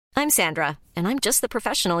I'm Sandra, and I'm just the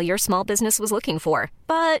professional your small business was looking for.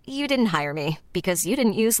 But you didn't hire me because you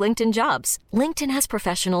didn't use LinkedIn Jobs. LinkedIn has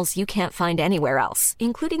professionals you can't find anywhere else,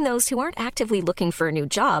 including those who aren't actively looking for a new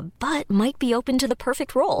job, but might be open to the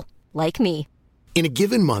perfect role, like me. In a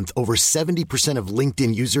given month, over 70% of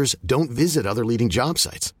LinkedIn users don't visit other leading job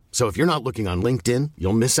sites. So if you're not looking on LinkedIn,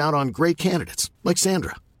 you'll miss out on great candidates like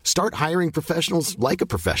Sandra. Start hiring professionals like a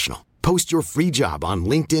professional. Post your free job on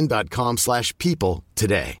linkedin.com/people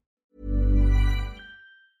today.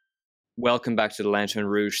 Welcome back to the Lanterne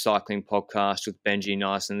Rouge Cycling Podcast with Benji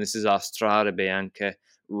Nice, and this is our Strade Bianche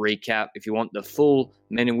recap. If you want the full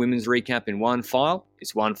men and women's recap in one file,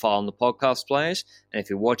 it's one file on the podcast players. And if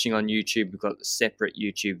you're watching on YouTube, we've got a separate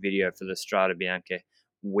YouTube video for the Strade Bianche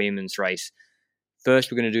women's race.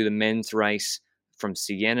 First, we're going to do the men's race from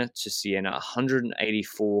Siena to Siena,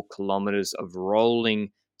 184 kilometers of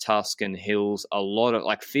rolling Tuscan hills, a lot of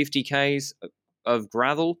like 50 Ks of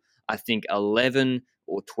gravel, I think 11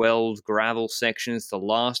 or 12 gravel sections, the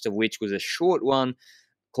last of which was a short one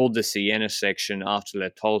called the Siena section after Le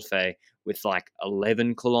Tolfe with like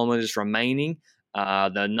 11 kilometers remaining.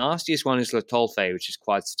 The nastiest one is Le Tolfe, which is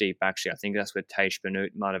quite steep actually. I think that's where Teish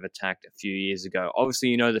Benoot might have attacked a few years ago. Obviously,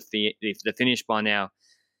 you know the finish by now.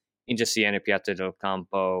 Into Siena Piazza del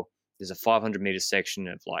Campo, there's a 500-meter section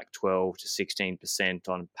of like 12 to 16%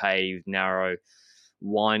 on paved, narrow,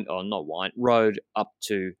 road up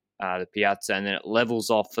to the piazza, and then it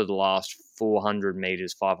levels off for the last 400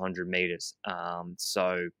 meters, 500 meters.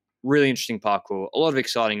 So really interesting parkour, a lot of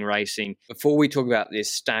exciting racing. Before we talk about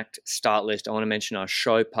this stacked start list, I want to mention our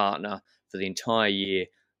show partner for the entire year,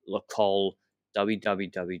 Lecol,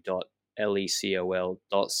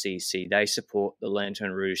 www.lecol.cc. They support the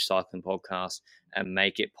Lanterne Rouge Cycling Podcast and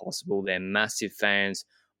make it possible. They're massive fans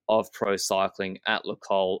of pro cycling at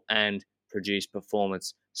Lecol and produce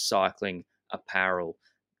performance cycling apparel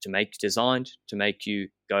designed to make you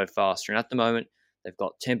go faster. And at the moment, they've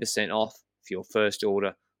got 10% off for your first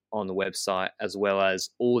order on the website, as well as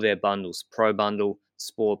all their bundles, Pro Bundle,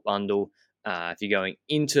 Sport Bundle. If you're going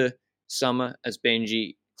into summer, as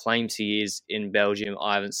Benji claims he is in Belgium,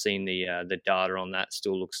 I haven't seen the data on that.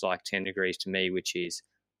 Still looks like 10 degrees to me, which is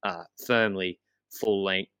firmly full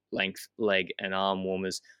length leg and arm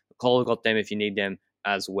warmers. Lecol got them if you need them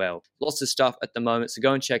as well. Lots of stuff at the moment, so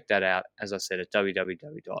go and check that out, as I said, at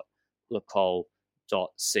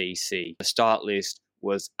www.lecol.cc. The start list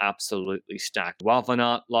was absolutely stacked. Wout van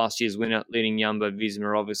Aert, last year's winner, leading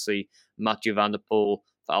Jumbo-Visma, obviously. Mathieu van der Poel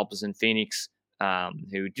for Alpecin Phoenix,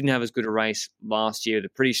 who didn't have as good a race last year, with a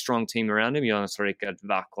pretty strong team around him. Jonas Rickert,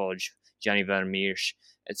 Vakoj, Gianni Vermeersch,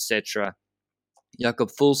 etc. Jakob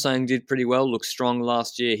Fuglsang did pretty well, looked strong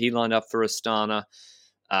last year. He lined up for Astana.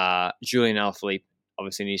 Julian Alaphilippe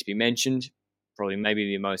obviously needs to be mentioned. Probably maybe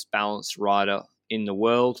the most balanced rider in the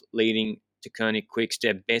world, leading to Koenig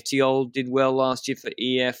Quickstep. Bettiol did well last year for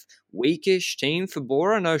EF. Weakish team for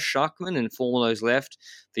Bora. No Schachmann and Formolo's left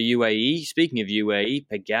for UAE. Speaking of UAE,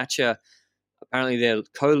 Pogačar, apparently they're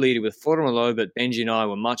co-leader with Formolo, but Benji and I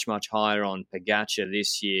were much, much higher on Pogačar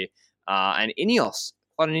this year. And Ineos,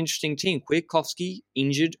 quite an interesting team. Kwiatkowski,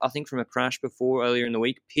 injured, I think, from a crash before earlier in the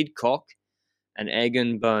week. Pidcock and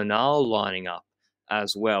Egan Bernal lining up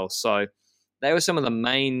as well. So they were some of the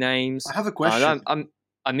main names. I have a question.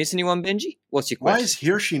 I miss anyone, Benji? What's your question? Why is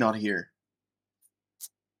Hirschi not here?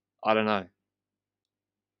 I don't know.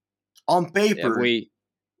 On paper, it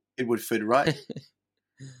would fit right.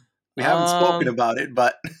 We haven't spoken about it,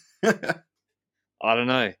 but... I don't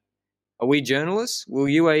know. Are we journalists? Will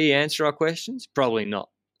UAE answer our questions? Probably not.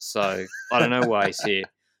 So I don't know why he's here.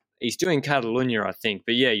 He's doing Catalonia, I think.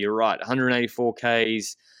 But yeah, you're right. 184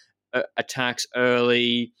 Ks, attacks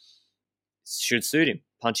early. Should suit him.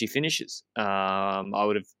 Punchy finishes. I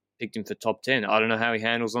would have picked him for top 10. I don't know how he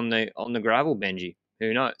handles on the gravel, Benji.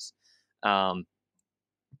 Who knows?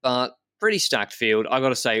 But pretty stacked field. I got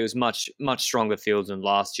to say, it was much stronger field than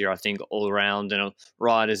last year, I think, all around. And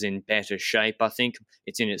riders in better shape. I think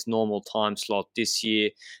it's in its normal time slot this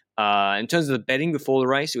year. In terms of the betting before the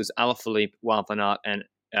race, it was Alaphilippe, Wout van Aert, and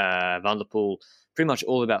Van der Poel, pretty much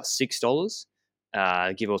all about $6,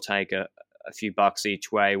 give or take a few bucks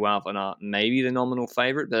each way. Wout van Aert maybe the nominal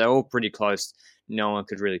favourite, but they're all pretty close. No one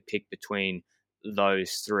could really pick between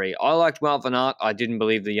those three. I liked Wout van Aert. I didn't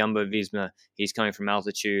believe the Jumbo-Visma, he's coming from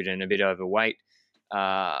altitude and a bit overweight,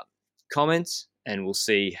 comments, and we'll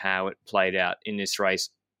see how it played out in this race.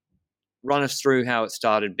 Run us through how it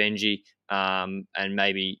started, Benji, and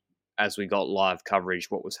maybe as we got live coverage,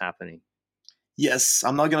 what was happening. Yes,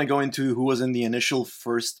 I'm not going to go into who was in the initial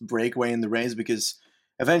first breakaway in the race because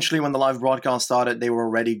eventually when the live broadcast started, they were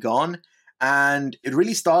already gone. And it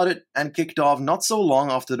really started and kicked off not so long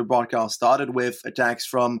after the broadcast started, with attacks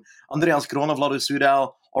from Andreas Kroon of Lotto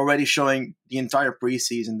Soudal, already showing the entire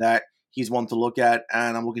preseason that he's one to look at.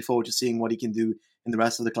 And I'm looking forward to seeing what he can do in the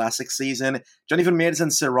rest of the Classic season. Johnny Vermeers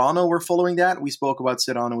and Serrano were following that. We spoke about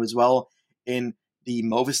Serrano as well in the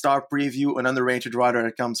Movistar preview. An underrated rider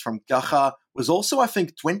that comes from Caja was also, I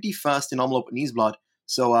think, 21st in Omloop Niesblad.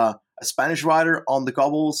 So a Spanish rider on the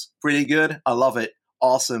cobbles, pretty good. I love it.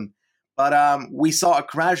 Awesome. But we saw a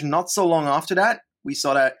crash not so long after that. We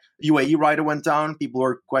saw that UAE rider went down. People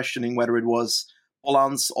were questioning whether it was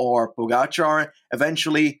Polans or Pogacar.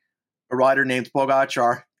 Eventually, a rider named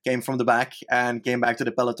Pogacar came from the back and came back to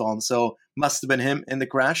the peloton. So must have been him in the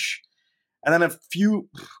crash. And then a few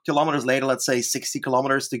kilometers later, let's say 60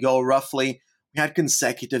 kilometers to go roughly, we had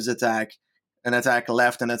consecutives attack. An attack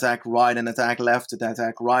left, an attack right, an attack left, an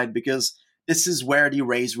attack right. Because this is where the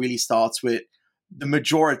race really starts, with the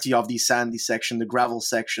majority of the sandy section, the gravel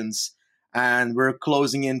sections. And we're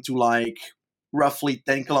closing into like roughly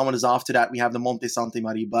 10 kilometers after that, we have the Monte Santi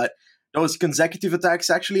Mari. But those consecutive attacks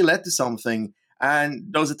actually led to something. And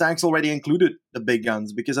those attacks already included the big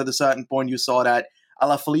guns, because at a certain point you saw that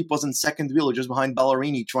Alaphilippe was in second wheel just behind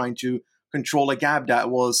Ballerini, trying to control a gap that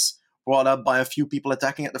was brought up by a few people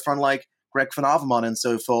attacking at the front, like Greg van Avermaet and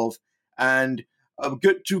so forth. And a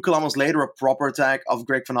good 2 kilometers later, a proper attack of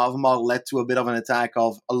Greg van Avermaet led to a bit of an attack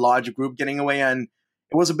of a larger group getting away. And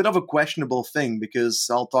it was a bit of a questionable thing, because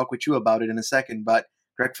I'll talk with you about it in a second. But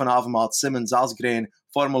Greg van Avermaet, Simmons, Asgreen,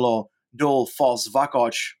 Formulo, Dole, Vos,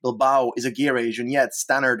 Vakoc, Bilbao, Izagirre, Juniette,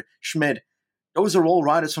 Stannard, Schmid. Those are all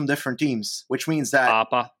riders from different teams, which means that...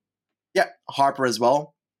 Harper. Yeah, Harper as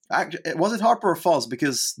well. Actually, was it Harper or Vos?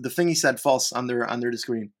 Because the thing he said Vos under the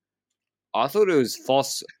screen. I thought it was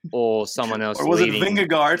Vos or someone else. Or was it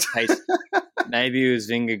Vingegaard? Maybe it was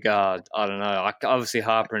Vingegaard. I don't know. Obviously,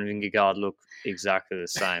 Harper and Vingegaard look exactly the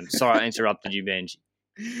same. Sorry, I interrupted you, Benji.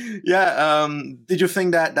 Yeah. Did you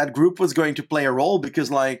think that that group was going to play a role? Because,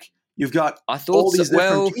 like, you've got all these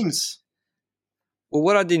different teams. Well,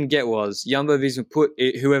 what I didn't get was Jumbo-Visma put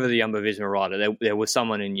whoever the Jumbo-Visma rider, there was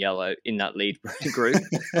someone in yellow in that lead group.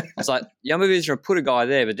 It's like Jumbo-Visma put a guy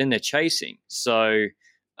there, but then they're chasing. So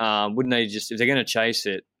wouldn't they just, if they're going to chase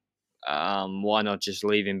it, why not just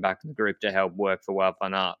leave him back in the group to help work for Wout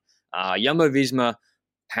van Aert? Jumbo-Visma,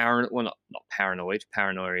 not paranoid.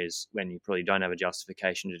 Paranoia is when you probably don't have a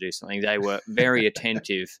justification to do something. They were very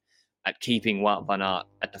attentive at keeping Wout van Aert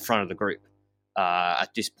at the front of the group.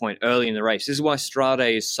 At this point early in the race. This is why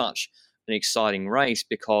Strade is such an exciting race,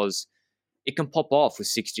 because it can pop off with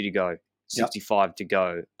 60 to go, 65 to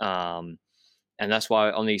go. And that's why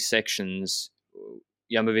on these sections,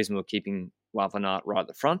 Jumbo-Visma were keeping Wout van Aert right at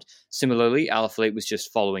the front. Similarly, Alaphilippe was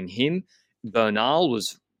just following him. Bernal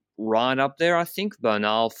was right up there, I think.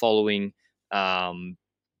 Bernal following Kwiatkowski,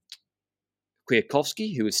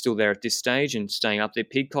 who was still there at this stage and staying up there.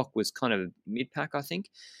 Pidcock was kind of mid-pack, I think.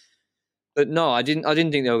 But no, I didn't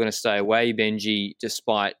think they were going to stay away, Benji,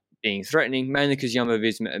 despite being threatening, mainly because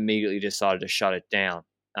Jumbo-Visma immediately decided to shut it down.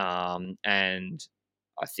 And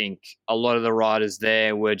I think a lot of the riders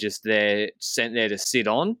there were just sent there to sit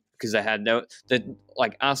on, because they had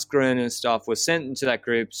like Asgreen and stuff were sent into that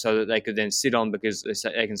group so that they could then sit on, because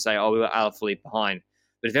they can say, oh, we were Alaphilippe behind.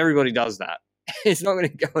 But if everybody does that, it's not going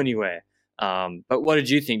to go anywhere. But what did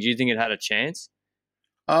you think? Do you think it had a chance?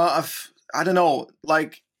 I don't know.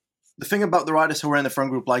 Like, the thing about the riders who were in the front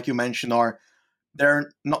group, like you mentioned, they're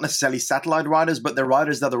not necessarily satellite riders, but they're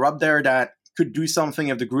riders that are up there that could do something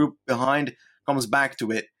if the group behind comes back to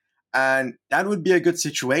it. And that would be a good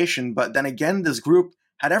situation. But then again, this group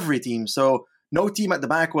had every team. So no team at the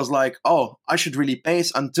back was like, oh, I should really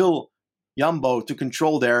pace, until Jumbo to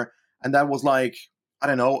control there. And that was like, I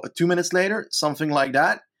don't know, 2 minutes later, something like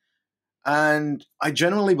that. And I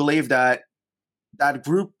genuinely believe that that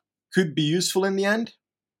group could be useful in the end.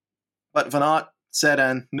 But Van Aert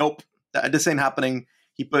said, nope, this ain't happening.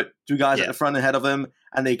 He put two guys at the front ahead of him,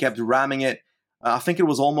 and they kept ramming it. I think it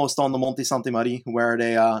was almost on the Monte Santi Mari where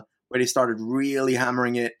they started really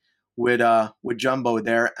hammering it with Jumbo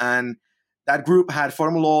there. And that group had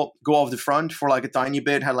Formulo go off the front for like a tiny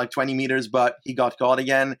bit, had like 20 meters, but he got caught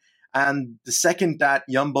again. And the second that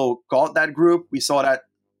Jumbo caught that group, we saw that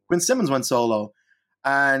Quinn Simmons went solo.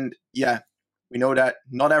 And yeah, we know that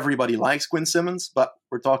not everybody likes Quinn Simmons, but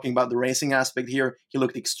we're talking about the racing aspect here. He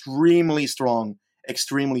looked extremely strong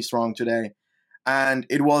today. And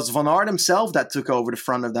it was Van Aert himself that took over the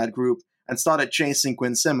front of that group and started chasing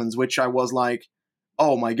Quinn Simmons, which I was like,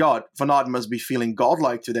 oh my God, Van Aert must be feeling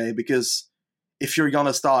godlike today, because if you're going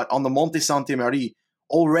to start on the Monte Santi Mari,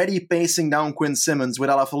 already pacing down Quinn Simmons with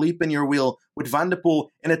Alaphilippe in your wheel, with Van der Poel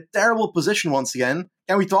in a terrible position once again.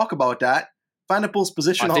 Can we talk about that? Van der Poel's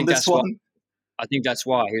position on this one? I think that's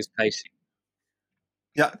why he was pacing.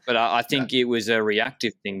 Yeah. But I think it was a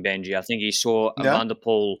reactive thing, Benji. I think he saw Van der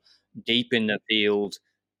Poel deep in the field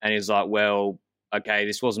and he's like, well, okay,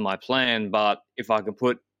 this wasn't my plan, but if I could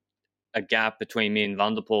put a gap between me and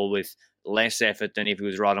Van der Poel with less effort than if he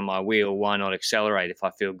was right on my wheel, why not accelerate if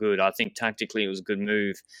I feel good? I think tactically it was a good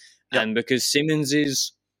move. Yep. And because Simmons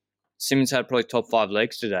had probably top 5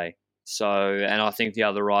 legs today. So, and I think the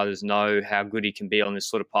other riders know how good he can be on this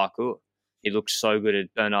sort of parkour. He looked so good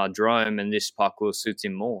at Bernard Drome, and this parkour suits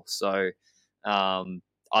him more. So I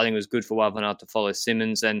think it was good for Wout van Aert to follow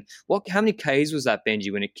Simmons. And how many Ks was that,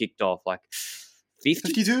 Benji, when it kicked off? Like 50?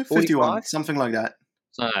 52? 51, something like that.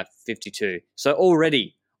 No, 52. So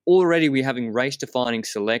already we're having race-defining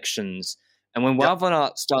selections. And when Wout van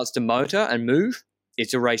Aert starts to motor and move,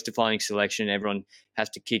 it's a race-defining selection. Everyone has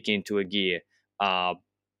to kick into a gear.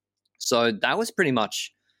 So that was pretty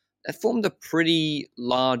much... That formed a pretty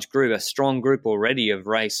large group, a strong group already of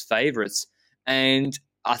race favourites. And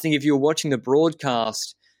I think if you were watching the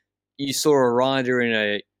broadcast, you saw a rider in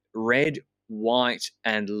a red, white,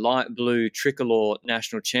 and light blue tricolour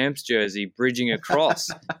national champs jersey bridging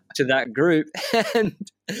across to that group. And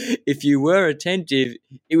if you were attentive,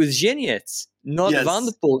 it was Genietz, not Van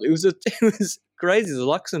der Poel. It was crazy, the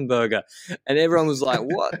Luxembourger. And everyone was like,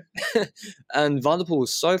 what? And Van der Poel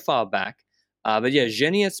was so far back. But yeah,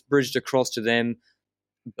 Genietz bridged across to them.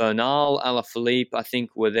 Bernal, Alaphilippe, I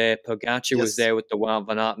think, were there. Pogacar was there with the Wout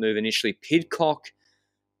van Aert move initially. Pidcock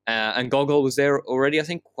and Gogol was there already, I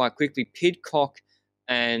think, quite quickly. Pidcock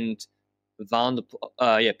and Van der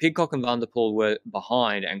Poel were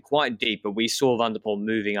behind and quite deep, but we saw Van der Poel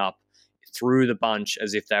moving up through the bunch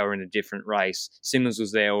as if they were in a different race. Simmons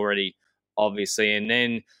was there already, obviously. And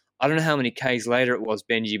then, I don't know how many Ks later it was,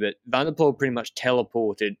 Benji, but Van der Poel pretty much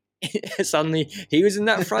teleported. Suddenly he was in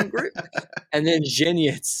that front group and then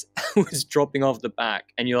Genietz was dropping off the back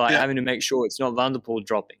and you're like having to make sure it's not Van der Poel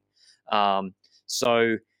dropping.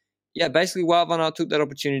 So basically Wout van Aert took that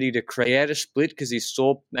opportunity to create a split because he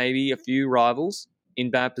saw maybe a few rivals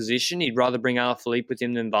in bad position. He'd rather bring Alaphilippe with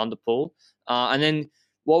him than Van der Poel. And then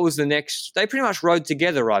what was the next? They pretty much rode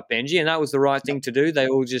together, right, Benji? And that was the right thing to do. They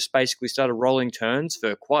all just basically started rolling turns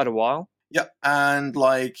for quite a while. Yeah, and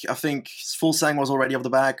I think Fulsang was already off the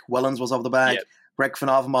back, Wellens was off the back, Greg Van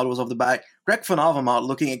Avermaet was off the back. Greg Van Avermaet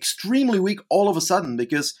looking extremely weak all of a sudden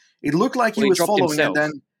because it looked like he was following himself.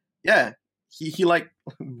 And then, he like,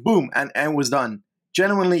 boom, and was done.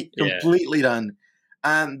 Genuinely, completely done.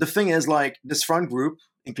 And the thing is, this front group,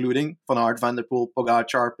 including Van Aert, Van der Poel,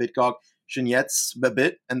 Pogacar, Pidcock, Genietz a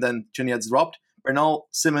bit, and then Genietz dropped, Bernal,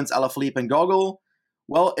 Simmons, Alaphilippe, and Gogol.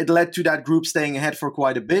 Well, it led to that group staying ahead for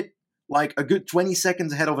quite a bit. Like a good 20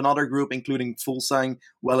 seconds ahead of another group, including Fulsang,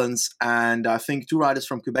 Wellens, and I think 2 riders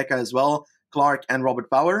from Quebec as well, Clark and Robert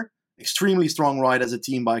Power. Extremely strong ride as a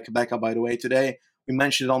team by Quebec, by the way, today. We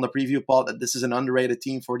mentioned it on the preview pod that this is an underrated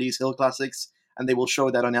team for these hill classics, and they will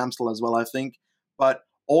show that on Amstel as well, I think. But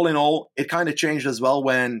all in all, it kind of changed as well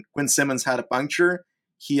when Quinn Simmons had a puncture.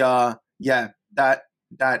 That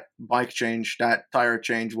bike change, that tire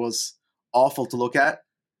change was awful to look at.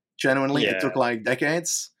 Genuinely, it took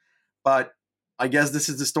decades. But I guess this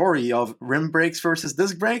is the story of rim brakes versus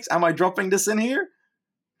disc brakes. Am I dropping this in here?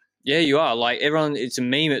 Yeah, you are. Everyone, it's a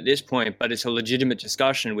meme at this point, but it's a legitimate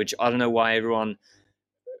discussion, which I don't know why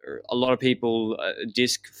a lot of people,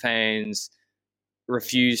 disc fans,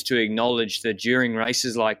 refuse to acknowledge that during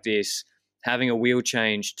races like this, having a wheel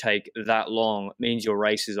change take that long means your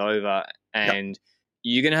race is over. And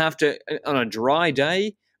you're going to have to, on a dry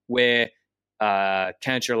day where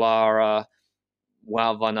Cancellara,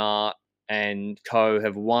 Wout van Aert and co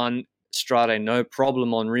have won Strade no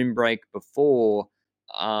problem on rim brake before,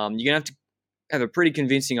 you're going to have a pretty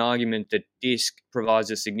convincing argument that disc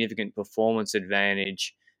provides a significant performance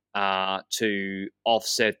advantage to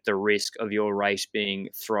offset the risk of your race being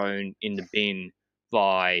thrown in the bin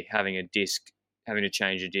by having to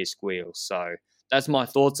change a disc wheel. So that's my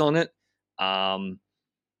thoughts on it. I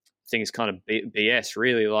think it's kind of BS,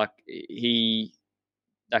 really.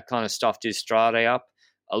 That kind of stuffed his Strade up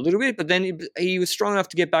a little bit, but then he was strong enough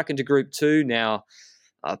to get back into Group 2. Now,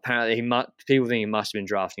 apparently, people think he must have been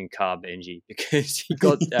drafting car Benji because he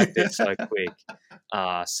got back there so quick,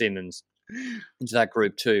 Simmons, into that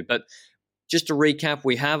Group 2. But just to recap,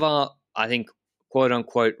 we have our, I think,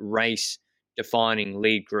 quote-unquote race-defining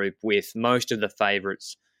lead group with most of the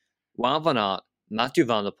favourites. Wout van Aert, Mathieu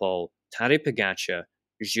van der Poel, Tadej Pogacar,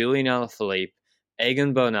 Julien Alaphilippe,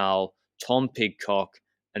 Egan Bernal, Tom Pidcock,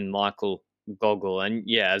 and Michael Goggle. And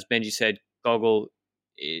yeah, as Benji said, Goggle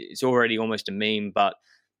is already almost a meme, but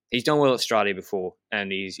he's done well at Strade before,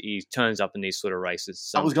 and he turns up in these sort of races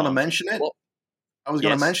sometimes. I was going to mention it. Well, I was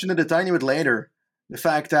going to mention it a tiny bit later. The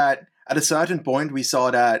fact that at a certain point we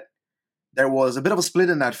saw that there was a bit of a split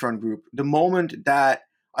in that front group. The moment that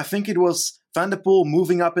I think it was Van der Poel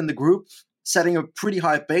moving up in the group, setting a pretty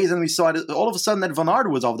high pace, and we saw that all of a sudden that Van Aert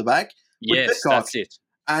was off the back. Yes, that's it.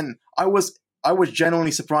 And I was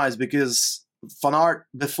genuinely surprised because Van Aert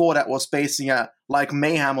before that was pacing like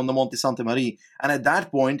mayhem on the Monte Santa Maria, and at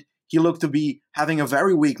that point he looked to be having a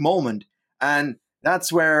very weak moment. And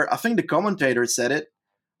that's where I think the commentator said it.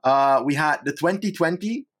 We had the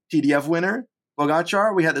 2020 TDF winner,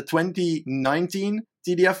 Pogacar. We had the 2019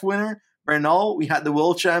 TDF winner, Bernal. We had the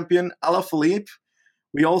world champion, Alaphilippe.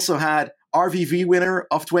 We also had RVV winner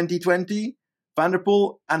of 2020, Van der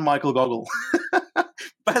Poel, and Michael Goggle.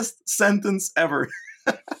 Best sentence ever.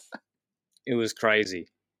 It was crazy.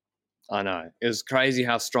 I know. It was crazy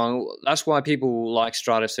how strong. That's why people like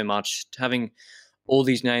Strade so much, having all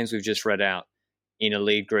these names we've just read out in a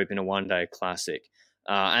lead group in a one-day classic.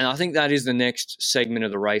 And I think that is the next segment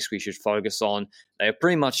of the race we should focus on. They're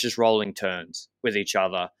pretty much just rolling turns with each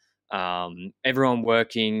other. Everyone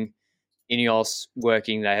working, Ineos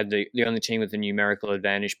working. They had the only team with the numerical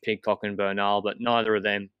advantage, Pidcock and Bernal, but neither of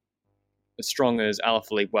them as strong as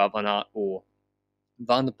Alaphilippe, Wout van Aert, or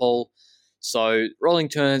Van der Poel. So rolling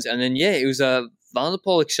turns, and then, it was a Van der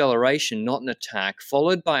Poel acceleration, not an attack,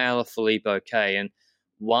 followed by Alaphilippe, okay, and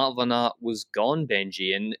Wout van Aert was gone,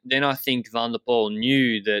 Benji. And then I think Van der Poel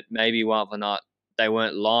knew that maybe Wout van Aert, they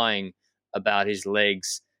weren't lying about his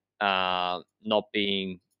legs not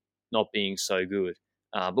being so good.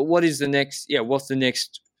 But what is the next? What's the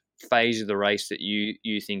next phase of the race that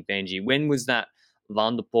you think, Benji? When was that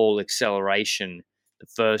Van der Poel acceleration, the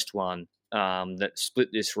first one that split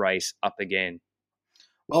this race up again?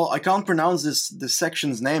 Well, I can't pronounce this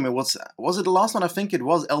section's name. It was it the last one? I think it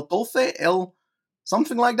was El Tolfe,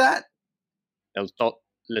 something like that. Le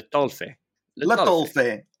Tolfe. Le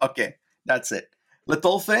Tolfe. Okay, that's it. Le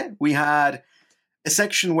Tolfe. We had a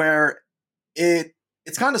section where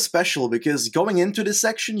it's kind of special because going into this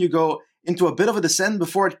section, you go into a bit of a descent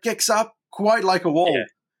before it kicks up quite like a wall. Yeah.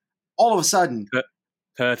 All of a sudden.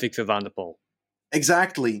 Perfect for Van der Poel.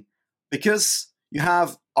 Exactly. Because you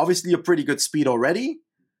have obviously a pretty good speed already.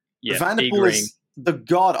 Yeah, Van der Poel is the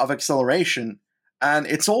god of acceleration. And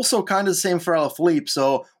it's also kind of the same for Alaphilippe.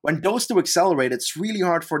 So when those two accelerate, it's really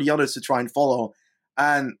hard for the others to try and follow.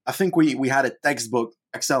 And I think we had a textbook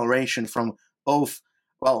acceleration from both,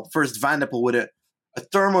 first Van der Poel with a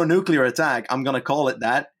thermonuclear attack, I'm going to call it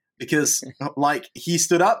that, because he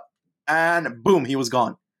stood up and boom, he was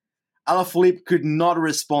gone. Alaphilippe could not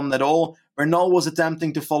respond at all. Bernal was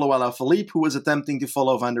attempting to follow Alaphilippe, who was attempting to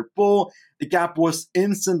follow Van der Poel. The gap was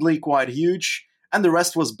instantly quite huge, and the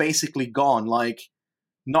rest was basically gone.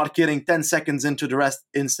 Not kidding, 10 seconds into the rest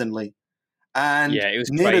instantly. And it was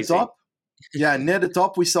near crazy. Near the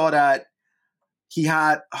top, we saw that he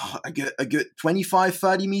had a good 25,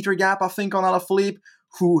 30 meter gap, I think, on Alaphilippe,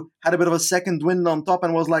 who had a bit of a second wind on top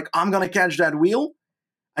and was like, I'm going to catch that wheel.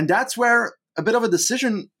 And that's where a bit of a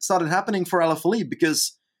decision started happening for Alaphilippe,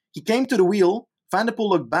 because he came to the wheel, Van der Poel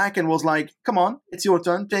looked back and was like, come on, it's your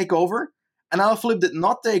turn, take over. And Alaphilippe did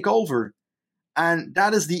not take over. And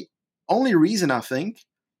that is the only reason, I think,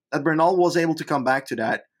 that Bernal was able to come back to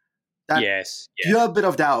that. Yes. You have a bit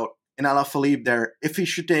of doubt in Alaphilippe there, if he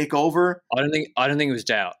should take over. I don't think it was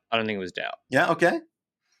doubt. Yeah, okay.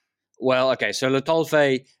 Well, okay, so Le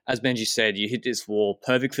Tolfe, as Benji said, you hit this wall,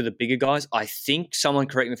 perfect for the bigger guys. I think, someone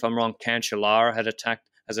correct me if I'm wrong, Cancellara has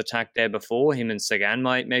attacked there before. Him and Sagan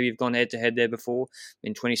might maybe have gone head-to-head there before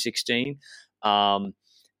in 2016.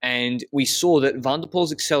 And we saw that Van der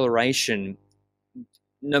Poel's acceleration,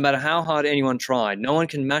 no matter how hard anyone tried, no one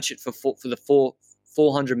can match it for the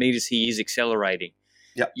 400 meters he is accelerating.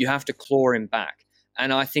 Yep. You have to claw him back.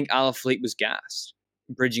 And I think Alaphilippe was gassed,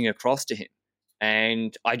 bridging across to him.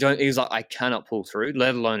 And he was like, I cannot pull through,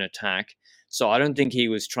 let alone attack. So I don't think he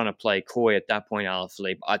was trying to play coy at that point,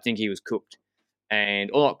 Alaphilippe. I think he was cooked. Or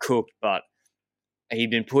not cooked, but he'd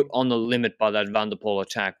been put on the limit by that Van der Poel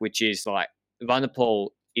attack, which is Van der Poel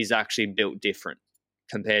is actually built different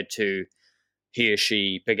compared to he or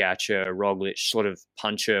she, Pogacar, Roglic, sort of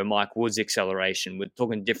puncher, Mike Woods acceleration. We're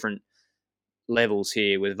talking different levels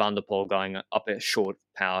here with Van der Poel going up a short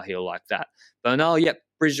power hill like that. Bernal,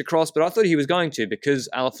 bridged across, but I thought he was going to, because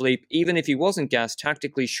Alaphilippe, even if he wasn't gassed,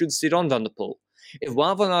 tactically should sit on Van der Poel. If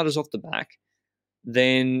Wout van Aert is off the back,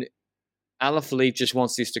 then Alaphilippe just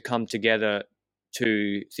wants this to come together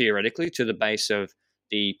theoretically, to the base of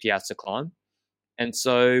the Piazza climb. And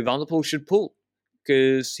so Van der Poel should pull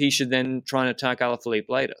because he should then try and attack Alaphilippe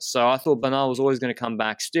later. So I thought Bernal was always going to come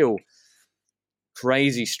back still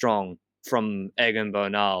crazy strong from Egan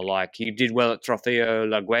Bernal. Like, he did well at Trofeo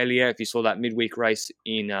La Guelia. If you saw that midweek race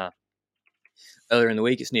in earlier in the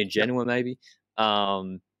week, it's near Genoa maybe.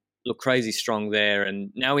 Looked crazy strong there.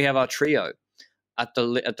 And now we have our trio at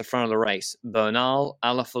the front of the race. Bernal,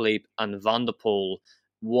 Alaphilippe, and Van der Poel.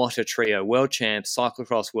 What a trio. World champ,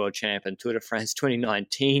 cyclocross world champ, and Tour de France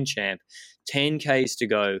 2019 champ. 10 Ks to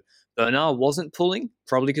go. Bernal wasn't pulling,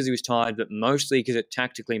 probably because he was tired, but mostly because it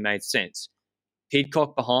tactically made sense.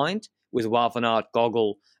 Pidcock behind with Wout van Aert,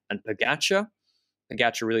 Gogol, and Pogačar.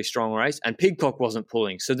 Pogačar, really strong race. And Pidcock wasn't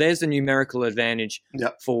pulling. So there's the numerical advantage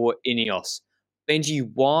for Ineos. Benji,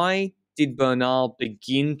 why did Bernal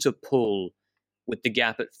begin to pull with the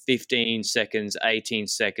gap at 15 seconds, 18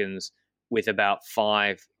 seconds, with about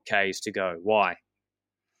 5 Ks to go? Why?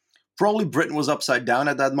 Probably Britain was upside down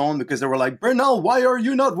at that moment because they were like, Bernal, why are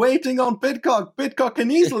you not waiting on Pidcock? Pidcock can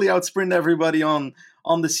easily outsprint everybody on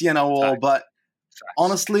the Siena wall. But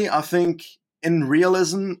honestly, I think in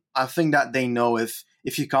realism, I think that they know if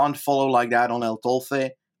you can't follow like that on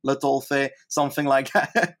Le Tolfe, something like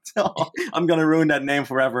that. I'm going to ruin that name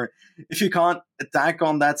forever. If you can't attack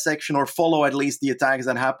on that section or follow at least the attacks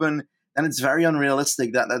that happen, then it's very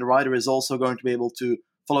unrealistic that that rider is also going to be able to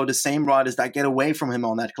follow the same riders that get away from him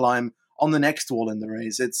on that climb on the next wall in the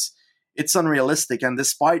race. It's unrealistic. And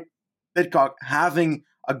despite Pidcock having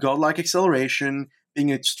a godlike acceleration,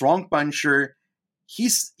 being a strong puncher,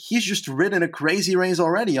 he's just ridden a crazy race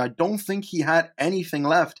already. I don't think he had anything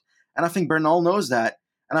left. And I think Bernal knows that.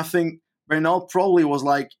 And I think Bernal probably was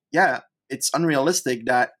like, yeah, it's unrealistic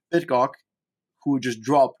that Pidcock, who just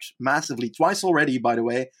dropped massively twice already, by the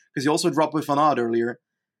way, because he also dropped with Van Aert earlier,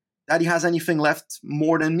 that he has anything left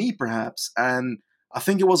more than me, perhaps. And I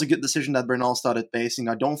think it was a good decision that Bernal started pacing.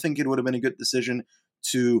 I don't think it would have been a good decision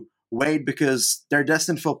to wait because they're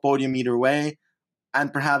destined for podium either way.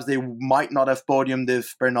 And perhaps they might not have podiumed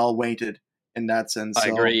if Bernal waited in that sense. I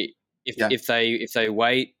agree. If they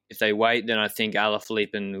wait, then I think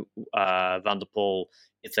Alaphilippe and Van der Poel,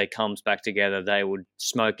 if they comes back together, they would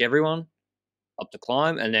smoke everyone up the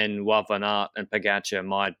climb, and then Wout van Aert and Pogačar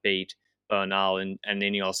might beat Bernal, and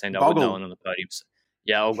Ineos end up with no one on the podium. So,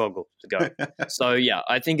 yeah, or Gogol to go. So yeah,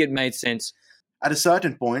 I think it made sense. At a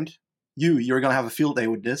certain point, you're gonna have a field day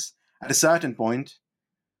with this. At a certain point,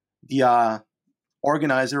 the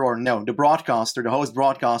organizer, or no, the host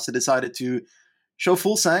broadcaster decided to show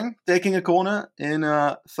Fuglsang taking a corner in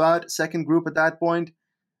a second group at that point.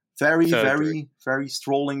 Very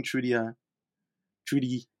strolling through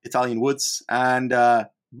the Italian woods. And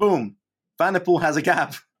boom, Van der Poel has a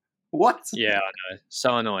gap. What? Yeah, I know.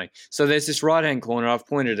 So annoying. So there's this right-hand corner. I've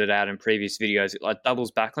pointed it out in previous videos. It like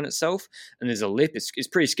doubles back on itself, and there's a lip. It's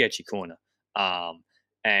pretty sketchy corner.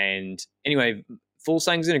 And anyway,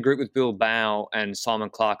 Fuglsang's in a group with Bilbao and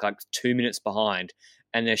Simon Clark, like 2 minutes behind,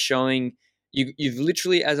 and they're showing you've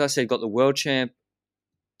literally, as I said, got the world champ,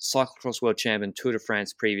 cyclocross world champ, and Tour de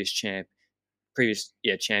France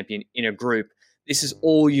champion in a group. This is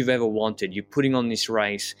all you've ever wanted. You're putting on this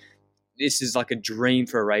race. This is like a dream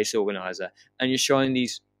for a race organizer, and you're showing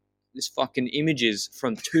these fucking images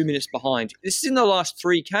from 2 minutes behind. This is in the last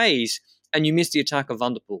 3 Ks, and you missed the attack of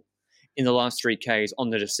Van der Poel in the last 3 Ks on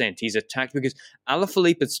the descent. He's attacked because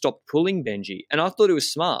Alaphilippe had stopped pulling Benji, and I thought it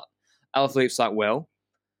was smart. Alaphilippe's like, well,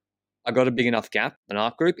 I got a big enough gap, an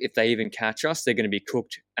arc group. If they even catch us, they're going to be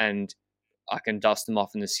cooked, and I can dust them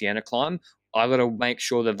off in the Siena climb. I got to make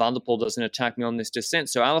sure that Van der Poel doesn't attack me on this descent.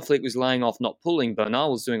 So Alaphilippe was laying off, not pulling.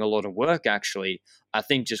 Bernal was doing a lot of work, actually. I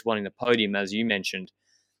think just wanting the podium, as you mentioned.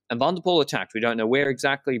 And Van der Poel attacked. We don't know where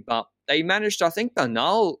exactly, but they managed. I think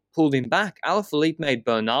Bernal pulled him back. Alaphilippe made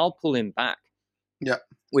Bernal pull him back. Yeah,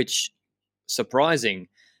 which surprising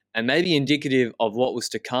and maybe indicative of what was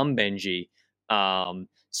to come, Benji.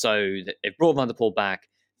 So they brought Van der Poel back.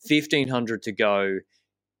 1,500 to go.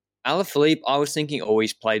 Alaphilippe, I was thinking,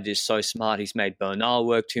 he's played this so smart. He's made Bernal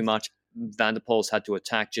work too much. Van der Poel's had to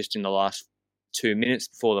attack just in the last 2 minutes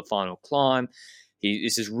before the final climb.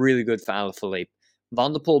 This is really good for Alaphilippe.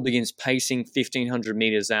 Van der Poel begins pacing 1,500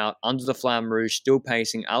 meters out under the Flamme Rouge, still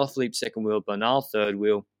pacing. Alaphilippe second wheel, Bernal third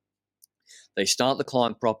wheel. They start the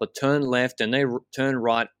climb proper, turn left, and they turn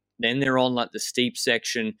right. Then they're on like the steep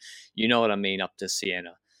section. You know what I mean, up to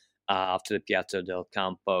Siena. After the Piazza del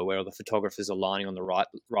Campo, where all the photographers are lining on the right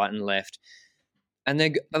and left. And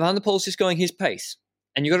then Van der Poel's just going his pace.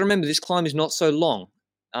 And you got to remember, this climb is not so long,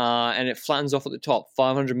 and it flattens off at the top.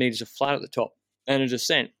 500 meters of flat at the top and a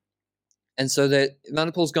descent. And so Van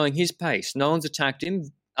der Poel's going his pace. No one's attacked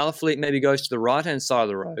him. Alaphilippe maybe goes to the right-hand side of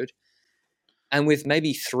the road. And with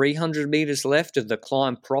maybe 300 meters left of the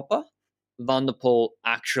climb proper, Van der Poel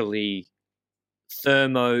actually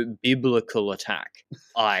thermo-biblical attack.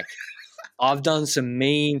 Like, I've done some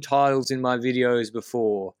mean titles in my videos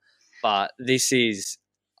before, but this is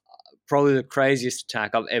probably the craziest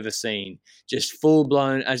attack I've ever seen. Just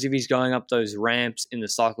full-blown, as if he's going up those ramps in the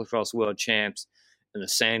Cyclocross World Champs in the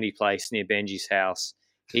sandy place near Benji's house.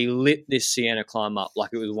 He lit this Sienna climb up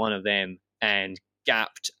like it was one of them and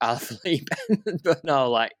gapped Alaphilippe and Bernal.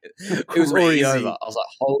 Like, it was already over. I was like,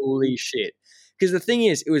 holy shit. Because the thing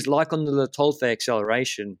is, it was like on the Le Tolfe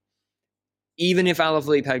acceleration, even if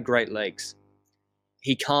Alaphilippe had great legs,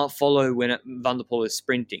 he can't follow when Van der Poel is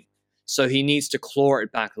sprinting. So he needs to claw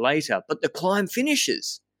it back later. But the climb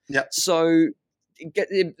finishes. Yeah. So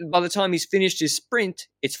by the time he's finished his sprint,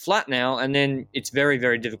 it's flat now, and then it's very,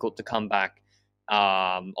 very difficult to come back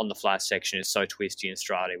on the flat section. It's so twisty in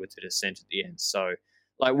Strade with the descent at the end. So,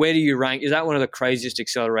 like, where do you rank? Is that one of the craziest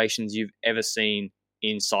accelerations you've ever seen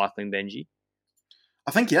in cycling, Benji?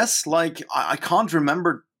 I think yes. Like, I can't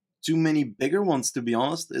remember too many bigger ones, to be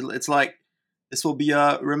honest. It's like, this will be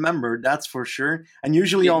remembered, that's for sure. And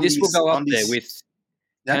usually this will go up there with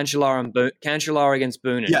Cancellara against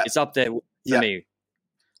Boonen. Yeah. It's up there for me.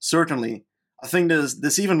 Certainly. I think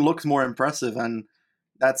this even looks more impressive, and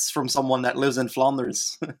that's from someone that lives in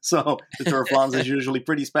Flanders. So the Tour of Flanders is usually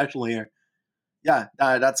pretty special here. Yeah,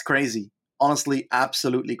 that's crazy. Honestly,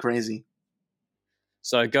 absolutely crazy.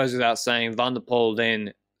 So it goes without saying, Van der Poel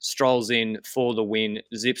then strolls in for the win,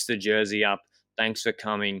 zips the jersey up. Thanks for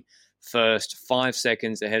coming. First, 5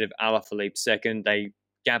 seconds ahead of Alaphilippe second. They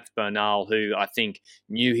gapped Bernal, who I think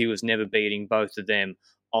knew he was never beating both of them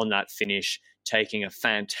on that finish, taking a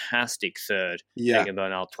fantastic third. Yeah. Taking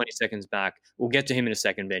Bernal 20 seconds back. We'll get to him in a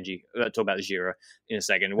second, Benji. We'll talk about the Giro in a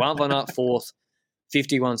second. Wout van Aert fourth,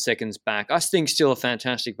 51 seconds back. I think still a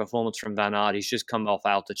fantastic performance from Van Aert. He's just come off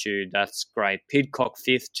altitude. That's great. Pidcock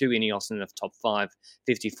fifth, 2 Ineos in the top 5,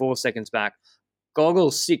 54 seconds back.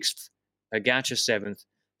 Goggles sixth, Pogacar seventh,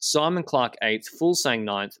 Simon Clark 8th, Fulsang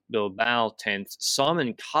 9th, Bilbao 10th,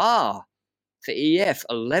 Simon Carr for EF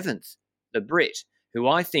 11th, the Brit, who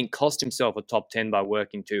I think cost himself a top 10 by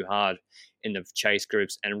working too hard in the chase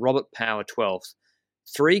groups, and Robert Power 12th.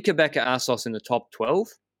 3 Quebecer Assos in the top 12.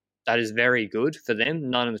 That is very good for them.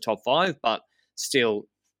 None in the top 5, but still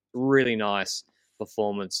really nice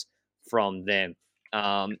performance from them.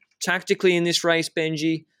 Tactically in this race,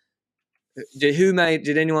 Benji,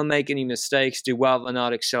 did anyone make any mistakes? Did Wout van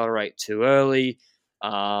Aert accelerate too early?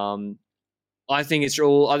 I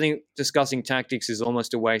think discussing tactics is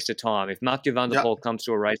almost a waste of time. If Mathieu van der Poel comes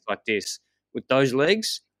to a race like this with those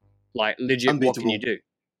legs, like, legit, what can you do?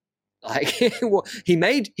 Like, he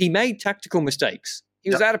made tactical mistakes.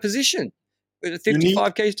 He was out of position with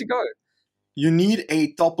 55 Ks to go. You need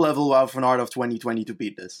a top level Wout van Aert of 2020 to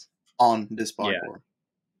beat this on this parkour,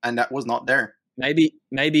 and that was not there. Maybe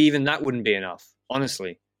even that wouldn't be enough,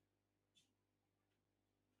 honestly.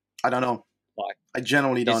 I don't know. Like, I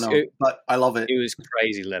genuinely don't know, but I love it. It was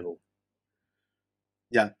crazy level.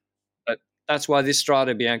 Yeah. But that's why this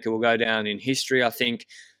Strade Bianche will go down in history. I think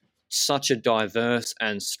such a diverse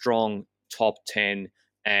and strong top 10,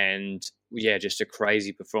 and just a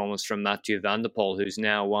crazy performance from Mathieu van der Poel, who's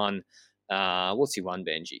now won, what's he won,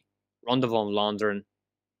 Benji? Ronde van Vlaanderen,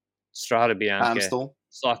 Strade Bianche, Amstel.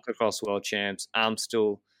 Cyclocross World Champs,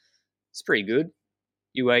 Amstel. It's pretty good.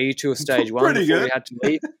 UAE Tour Stage 1 before he had to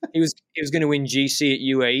leave. He was going to win GC at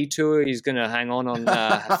UAE Tour. He's going to hang on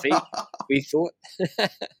Hafid, we thought,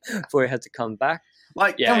 before he had to come back.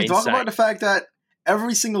 Like, can we talk about the fact that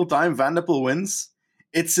every single time Van der Poel wins,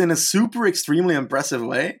 it's in a super extremely impressive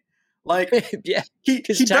way? Like, he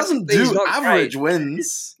doesn't do average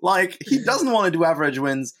wins. Like, he doesn't want to do average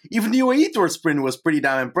wins. Even the UAE Tour sprint was pretty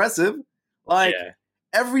damn impressive. Like,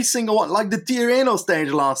 every single one, like the Tirreno stage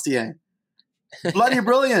last year. Bloody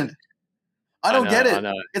brilliant. I don't get it.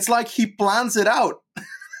 It's like he plans it out.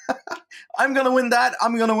 I'm going to win that.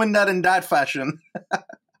 I'm going to win that in that fashion.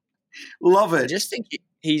 Love it. I just think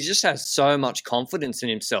he just has so much confidence in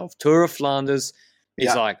himself. Tour of Flanders,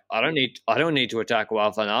 he's like, I don't need to attack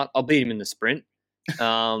Wout van Aert. I'll beat him in the sprint.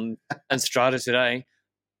 And Strade today,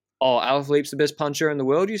 Alaphilippe's the best puncher in the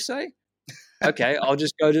world, you say? Okay, I'll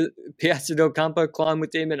just go to Piazza del Campo, climb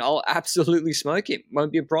with him, and I'll absolutely smoke him.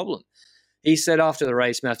 Won't be a problem. He said after the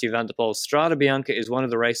race, Mathieu van der Poel, Strade Bianche is one of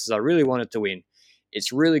the races I really wanted to win.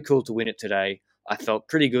 It's really cool to win it today. I felt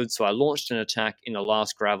pretty good, so I launched an attack in the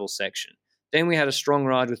last gravel section. Then we had a strong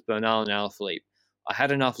ride with Bernal and Alaphilippe. I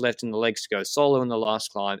had enough left in the legs to go solo in the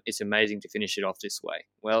last climb. It's amazing to finish it off this way.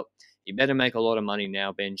 Well, you better make a lot of money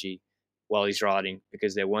now, Benji, while he's riding,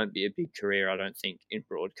 because there won't be a big career, I don't think, in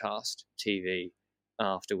broadcast TV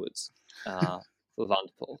afterwards for Van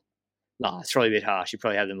der Poel. No, it's probably a bit harsh. He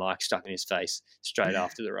probably had the mic stuck in his face straight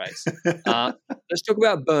after the race. Let's talk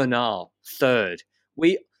about Bernal, third.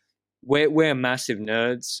 We're massive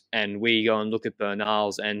nerds, and we go and look at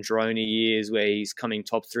Bernal's Androni years where he's coming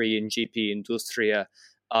top 3 in GP Industria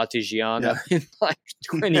Artigiano in like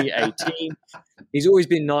 2018. He's always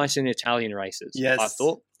been nice in Italian races, I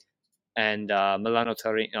thought. And Milano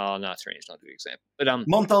Torino. Oh, no, Torino's not a good example. But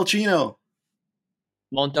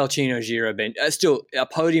Montalcino Giro bench. Still, a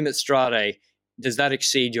podium at Strade, does that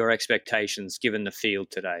exceed your expectations given the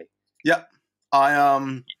field today? Yeah.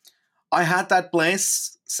 I had that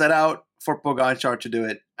place set out for Pogacar to do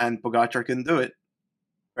it, and Pogacar couldn't do it.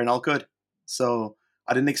 Bernal could. So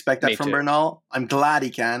I didn't expect that from Bernal. I'm glad he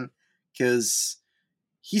can, because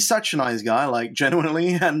he's such a nice guy, like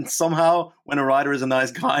genuinely. And somehow when a rider is a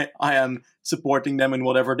nice guy, I am supporting them in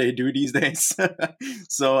whatever they do these days.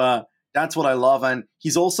 So that's what I love. And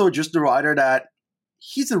he's also just the rider that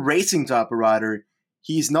he's a racing type of rider.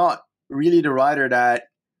 He's not really the rider that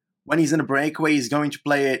when he's in a breakaway, he's going to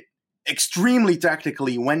play it extremely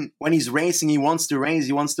tactically. When he's racing, he wants to race,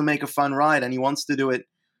 he wants to make a fun ride, and he wants to do it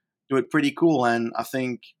pretty cool. And I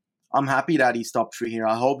think I'm happy that he's top 3 here.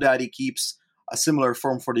 I hope that he keeps a similar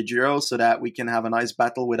form for the Giro so that we can have a nice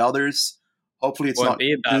battle with others. Hopefully it's not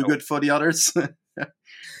too good for the others.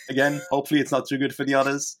 Again, hopefully it's not too good for the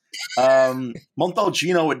others.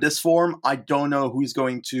 Montalcino with this form, I don't know who's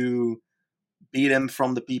going to beat him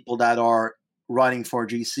from the people that are riding for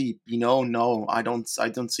GC. No, I don't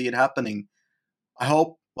see it happening. I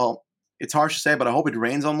hope, well, it's harsh to say, but I hope it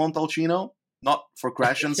rains on Montalcino, not for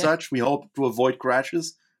crash and such. We hope to avoid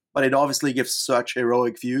crashes, but it obviously gives such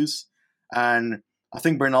heroic views. And I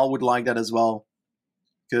think Bernal would like that as well,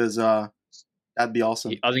 because that'd be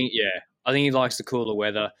awesome. I think he likes the cooler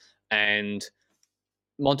weather. And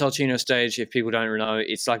Montalcino stage, if people don't know,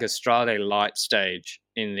 it's like a Strade light stage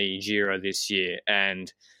in the Giro this year.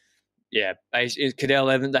 And yeah,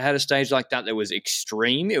 Cadel Evans, they had a stage like that was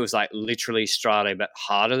extreme. It was like literally Strade, but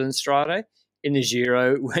harder than Strade in the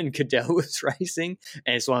Giro when Cadel was racing.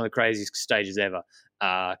 And it's one of the craziest stages ever.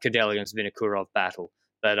 Cadel against Vinokurov battle.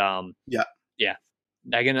 But yeah,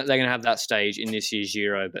 they're gonna have that stage in this year's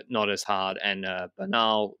Giro, but not as hard. And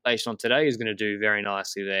Bernal, based on today, is going to do very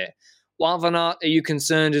nicely there. Wout van Aert, are you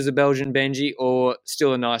concerned as a Belgian Benji, or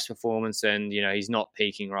still a nice performance? And he's not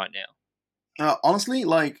peaking right now. Honestly,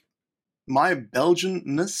 like, my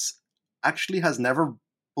Belgianness actually has never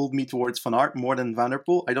pulled me towards Van Aert more than Van der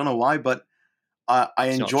Poel. I don't know why, but I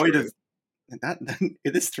enjoyed it.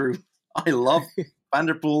 It is true. I love Van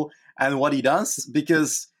der Poel and what he does,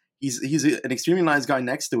 because he's an extremely nice guy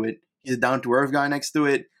next to it. He's a down-to-earth guy next to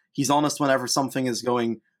it. He's honest whenever something is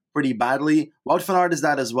going pretty badly. Wout van Aert is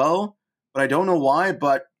that as well, but I don't know why,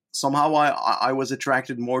 but somehow I was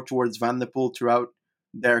attracted more towards Van der Poel throughout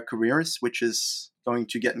their careers, which is going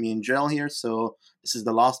to get me in jail here. So this is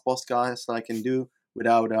the last podcast I can do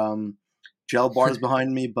without jail bars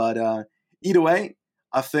behind me. But either way,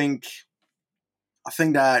 I think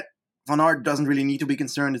that Van Aert doesn't really need to be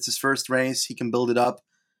concerned. It's his first race. He can build it up.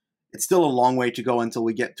 It's still a long way to go until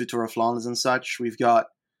we get to Tour of Flanders and such. We've got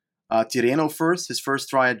Tirreno first, his first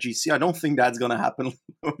try at GC. I don't think that's going to happen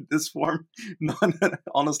with this form. No,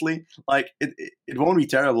 honestly, like it won't be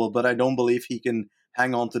terrible, but I don't believe he can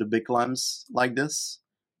hang on to the big climbs like this.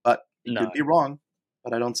 But it could be wrong,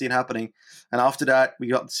 but I don't see it happening. And after that, we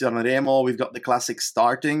got Sanremo. We've got the classic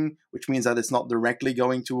starting, which means that it's not directly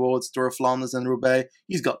going towards Tour of Flanders and Roubaix.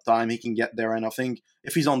 He's got time. He can get there. And I think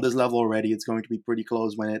if he's on this level already, it's going to be pretty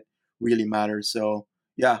close when it really matters. So,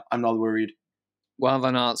 yeah, I'm not worried. Wout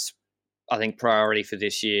van Aert's, I think, priority for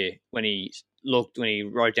this year, when he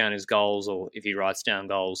wrote down his goals, or if he writes down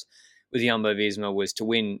goals with Jumbo-Visma, was to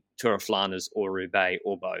win Tour of Flanders or Roubaix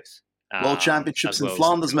or both. World Championships in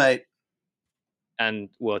Flanders, mate. And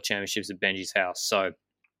World Championships at Benji's house. So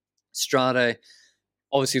Strade,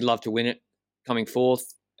 obviously love to win it coming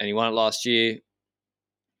fourth, and he won it last year.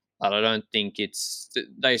 But I don't think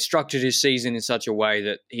they structured his season in such a way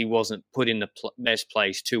that he wasn't put in the best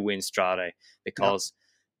place to win Strade, because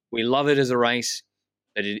we love it as a race,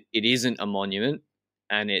 but it isn't a monument,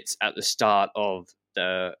 and it's at the start of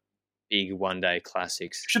the big one-day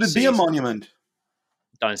classics. Should it be a monument?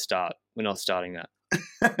 Don't start. We're not starting that.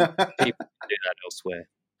 People can do that elsewhere.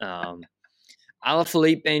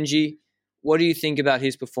 Alaphilippe, Benji, what do you think about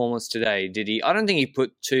his performance today? I don't think he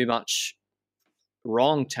put too much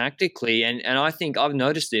wrong tactically, and I think I've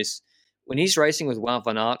noticed this when he's racing with Wout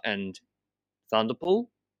van Aert and Van der Poel,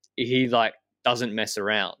 he like doesn't mess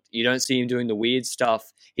around. You don't see him doing the weird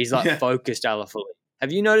stuff. He's like Yeah. focused Alaphilippe.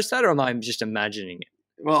 Have you noticed that, or am I just imagining it?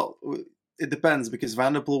 Well, it depends because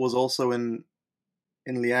Van der Poel was also in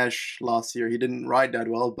Liège last year. He didn't ride that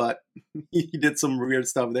well, but he did some weird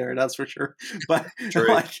stuff there, that's for sure. But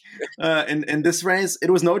like in this race, it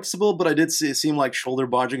was noticeable, but I did see him like shoulder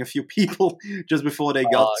barging a few people just before they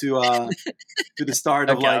got to the start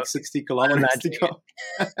of like 60 kilometers to go.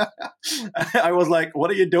 I was like, what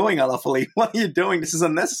are you doing, Alaphilippe? What are you doing? This is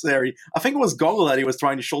unnecessary. I think it was Gogol that he was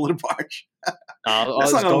trying to shoulder barge.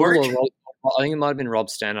 That's not going to work. I think it might have been Rob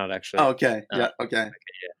Stannard, actually. Oh, okay. Yeah, okay. Yeah.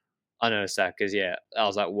 I noticed that because, I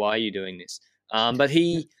was like, why are you doing this? But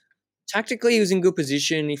tactically, he was in good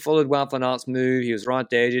position. He followed Wout van Aert's move. He was right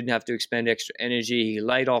there. He didn't have to expend extra energy. He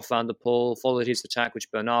laid off Van der Poel, followed his attack, which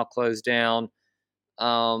Bernal closed down.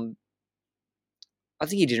 I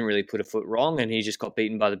think he didn't really put a foot wrong, and he just got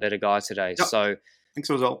beaten by the better guy today. Yep. So I think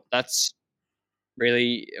so as well. That's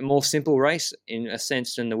really a more simple race in a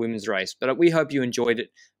sense than the women's race. But we hope you enjoyed it.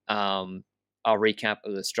 Our recap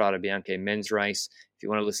of the Strade Bianche men's race. If you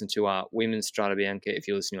want to listen to our women's Strade Bianche, if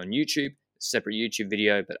you're listening on YouTube, a separate YouTube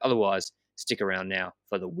video, but otherwise, stick around now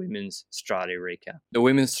for the women's Strade recap. The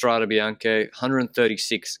women's Strade Bianche,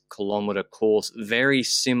 136 kilometer course, very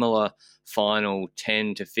similar final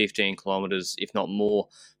 10 to 15 kilometers, if not more,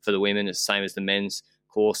 for the women, the same as the men's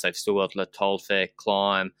course. They've still got La Tolfe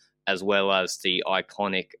climb, as well as the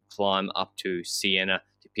iconic climb up to Siena,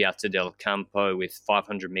 to Piazza del Campo, with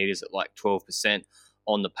 500 meters at like 12%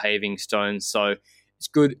 on the paving stones. So it's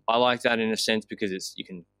good. I like that in a sense because you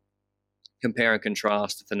can compare and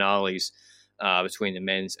contrast the finales between the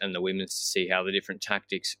men's and the women's to see how the different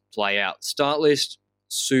tactics play out. Start list,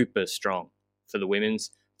 super strong for the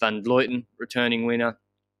women's. Van Vleuten, returning winner.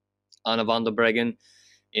 Anna van der Breggen,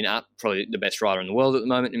 probably the best rider in the world at the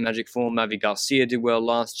moment in magic form. Mavi Garcia did well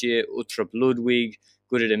last year. Uttrup Ludwig,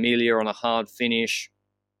 good at Emilia on a hard finish.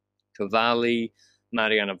 Cavalli,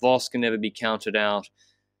 Mariana Vos can never be counted out.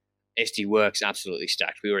 SD Works absolutely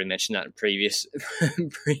stacked. We already mentioned that in previous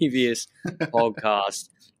podcast.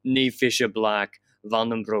 Neve Fisher Black,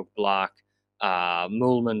 Vandenbroek Black,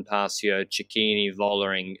 Mulman Passio, Cecchini,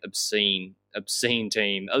 Vollering, obscene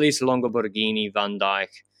team. Elisa Longo Borghini, Van Dijk,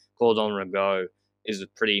 Cordon Rago is a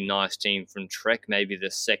pretty nice team from Trek, maybe the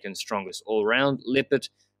second strongest all round. Lippert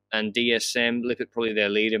and DSM, Lippert probably their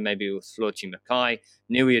leader, maybe with Flochi Mackay,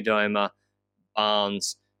 Nui Adoma,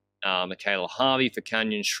 Barnes, Michaela Harvey for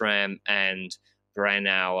Canyon Schramm, and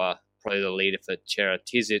Brandauer, probably the leader for Chera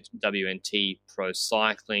Tizit, WNT Pro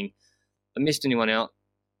Cycling. I missed anyone out?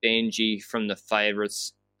 Benji from the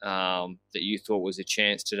favourites that you thought was a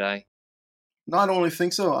chance today? No, I don't really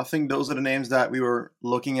think so. I think those are the names that we were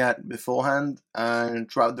looking at beforehand,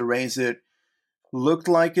 and throughout the race it looked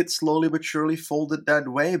like it slowly but surely folded that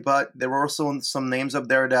way, but there were also some names up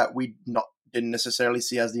there that we didn't necessarily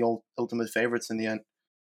see as the ultimate favourites in the end.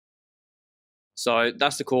 So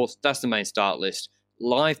that's the course, that's the main start list.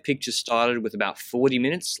 Live pictures started with about 40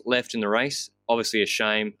 minutes left in the race. Obviously a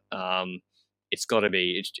shame.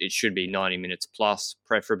 It should be 90 minutes plus,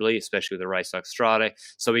 preferably, especially with a race like Strade.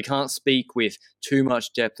 So we can't speak with too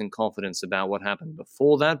much depth and confidence about what happened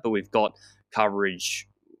before that, but we've got coverage.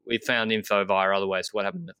 We've found info via other ways what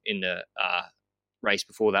happened in the race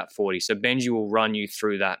before that 40. So Benji will run you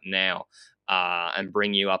through that now and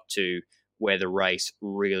bring you up to where the race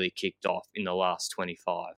really kicked off in the last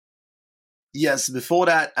 25. Yes, before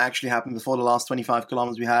that actually happened, before the last 25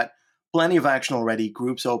 kilometers, we had plenty of action already.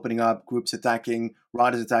 Groups opening up, groups attacking,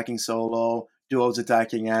 riders attacking solo, duos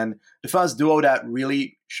attacking. And the first duo that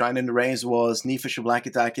really shined in the race was Neve Fisher Black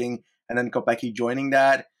attacking and then Kopecky joining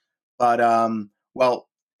that. But,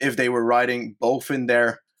 if they were riding both in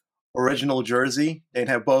their original jersey, they'd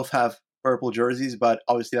both have purple jerseys. But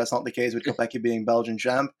obviously that's not the case with Kopecky being Belgian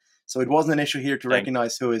champ. So it wasn't an issue here to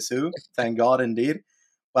recognize who is who. Thank God, indeed.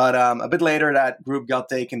 But a bit later, that group got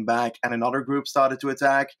taken back and another group started to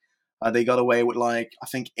attack. They got away with,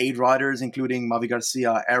 8 riders, including Mavi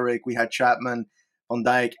Garcia, Eric. We had Chapman, Van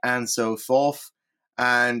Dijk, and so forth.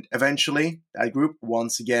 And eventually, that group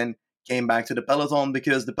once again came back to the peloton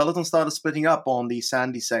because the peloton started splitting up on the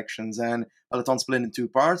sandy sections. And peloton split in 2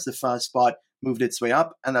 parts. The first part moved its way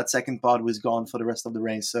up, and that second part was gone for the rest of the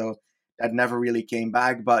race. So that never really came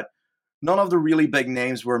back. But none of the really big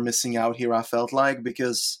names were missing out here, I felt like,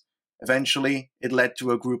 because eventually it led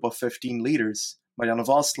to a group of 15 leaders. Marianne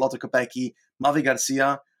Vos, Lotte Kopecky, Mavi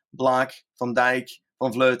Garcia, Black, Van Dijk,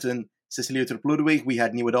 Van Vleuten, Cecilia Uttrup Ludwig. We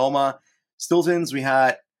had Nieuwedoma. Stiltens, we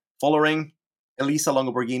had Vollering, Elisa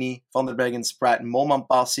Longo Borghini, Van der Breggen, Spratt, Moman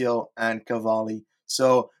Passio, and Cavalli.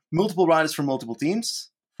 So multiple riders from multiple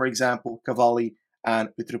teams. For example, Cavalli and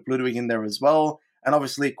Utrup Ludwig in there as well. And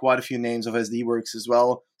obviously quite a few names of SD Works as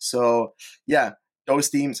well. So yeah, those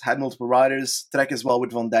teams had multiple riders, Trek as well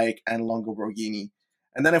with Van Dijk and Longo Borghini.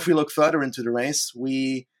 And then if we look further into the race,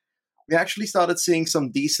 we actually started seeing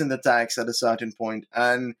some decent attacks at a certain point.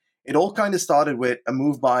 And it all kind of started with a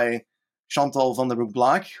move by Chantal van der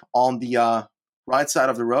Broek-Blaak on the right side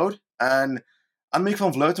of the road. And Annemiek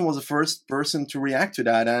van Vleuten was the first person to react to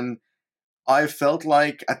that. And I felt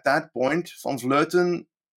like at that point, Van Vleuten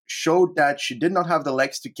showed that she did not have the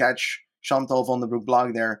legs to catch Chantal van der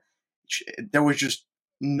Broek-Blaak there. There was just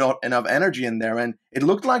not enough energy in there. And it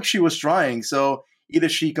looked like she was trying. So either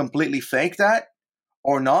she completely faked that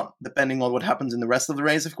or not, depending on what happens in the rest of the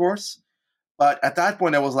race, of course. But at that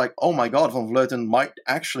point, I was like, oh my God, Van Vleuten might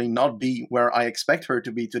actually not be where I expect her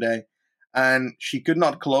to be today. And she could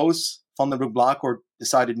not close Van der Broek-Blaak, or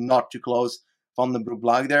decided not to close Van der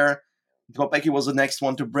Broek-Blaak there. Kopecky was the next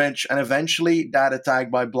one to bridge, and eventually that attack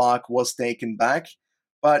by Blaak was taken back.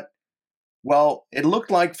 But, well, it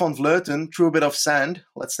looked like Van Vleuten threw a bit of sand.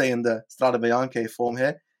 Let's stay in the Strade Bianche form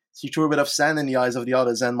here. She threw a bit of sand in the eyes of the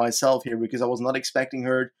others and myself here, because I was not expecting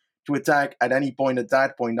her to attack at any point at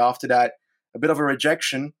that point. After that, a bit of a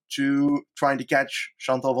rejection to trying to catch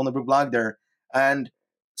Chantal van der Broek-Blaak there. And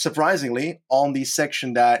surprisingly, on the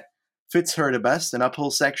section that fits her the best, an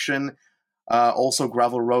uphill section, also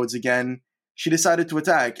gravel roads again, she decided to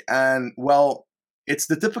attack. And, well, it's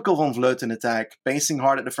the typical Van Vleuten attack, pacing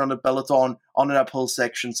hard at the front of the peloton on an uphill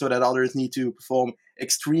section so that others need to perform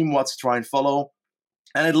extreme watts to try and follow.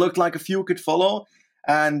 And it looked like a few could follow,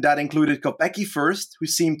 and that included Kopecky first, who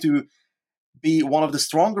seemed to be one of the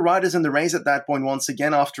stronger riders in the race at that point once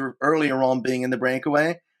again, after earlier on being in the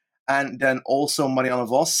breakaway, and then also Marianne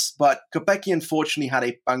Vos. But Kopecky unfortunately had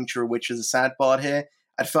a puncture, which is a sad part here.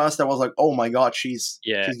 At first I was like, oh my God, she's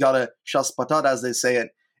got a chasse patate, as they say it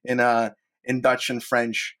in Dutch and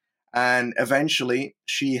French. And eventually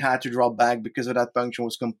she had to drop back because of that puncture,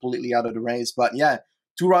 was completely out of the race. But yeah,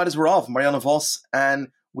 two riders were off, Marianne Vos, and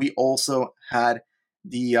we also had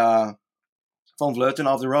the Van Vleuten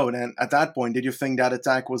off the road. And at that point, did you think that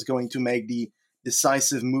attack was going to make the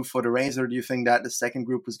decisive move for the race, or do you think that the second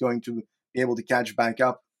group was going to be able to catch back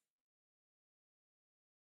up?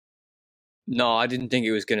 No, I didn't think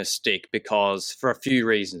it was going to stick, because for a few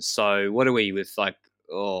reasons. So what are we with,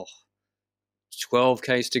 12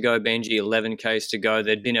 Ks to go, Benji, 11 Ks to go.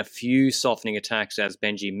 There'd been a few softening attacks, as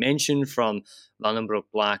Benji mentioned, from Van der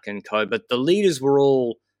Broek-Blaak and co. But the leaders were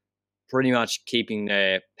all pretty much keeping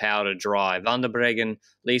their powder dry. Van der Breggen,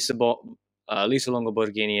 Lisa Longo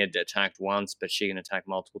Borghini had attacked once, but she can attack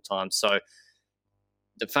multiple times. So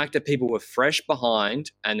the fact that people were fresh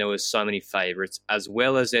behind and there were so many favourites, as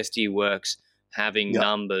well as SD Works having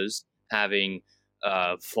numbers, having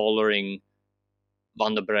following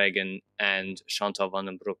Van der Breggen and Chantal van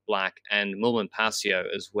den Broek-Blaak and Mulman Passio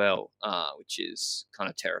as well, which is kind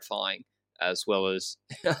of terrifying, as well as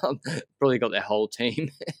probably got their whole team,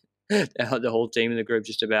 the whole team in the group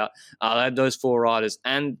just about. They had those four riders,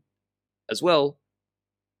 and as well,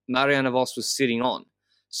 Marianne Vos was sitting on.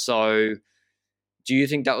 So do you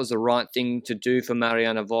think that was the right thing to do for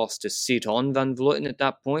Marianne Vos, to sit on Van Vleuten at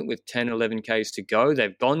that point with 10, 11 Ks to go?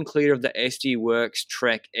 They've gone clear of the SD Works,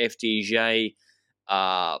 Trek, FDJ,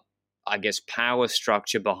 power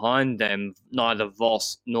structure behind them, neither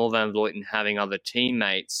Vos nor Van Vleuten having other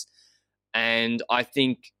teammates. And I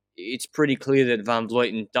think it's pretty clear that Van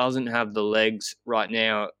Vleuten doesn't have the legs right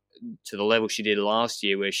now to the level she did last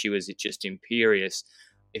year, where she was just imperious.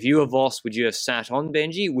 If you were Vos, would you have sat on,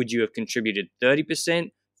 Benji? Would you have contributed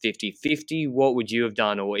 30%, 50-50? What would you have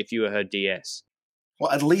done, or if you were her DS?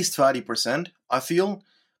 Well, at least 30%, I feel.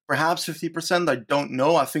 Perhaps 50%, I don't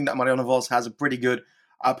know. I think that Marianne Vos has a pretty good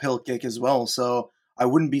uphill kick as well, so I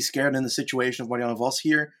wouldn't be scared in the situation of Marianne Vos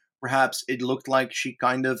here. Perhaps it looked like she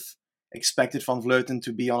kind of expected Van Vleuten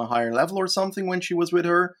to be on a higher level or something when she was with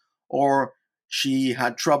her, or she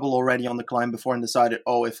had trouble already on the climb before and decided,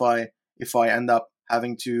 oh, if I end up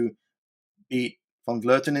having to beat Van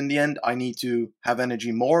Vleuten in the end, I need to have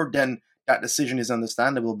energy more, then that decision is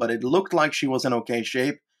understandable. But it looked like she was in okay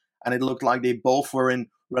shape, and it looked like they both were in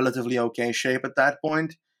relatively okay shape at that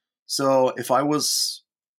point. So if I was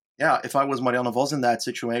Marianne Vos in that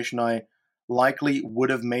situation, I likely would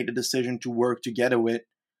have made the decision to work together with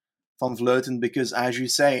Van Vleuten, because, as you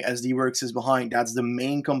say, SD Works is behind. That's the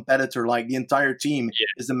main competitor. Like, the entire team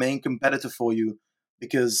is the main competitor for you,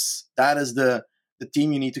 because that is the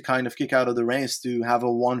team you need to kind of kick out of the race to have a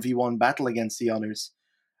 1v1 battle against the others.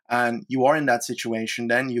 And you are in that situation,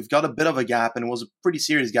 then you've got a bit of a gap, and it was a pretty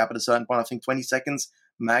serious gap at a certain point. I think 20 seconds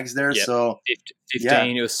max there. Yep. So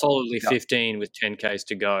 15, it was solidly 15 with 10 Ks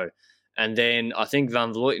to go. And then I think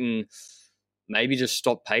Van Vleuten maybe just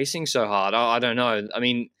stopped pacing so hard. I don't know. I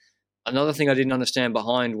mean, another thing I didn't understand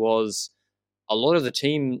behind was a lot of the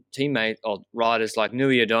teammate or riders like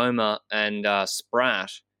Nui Adoma and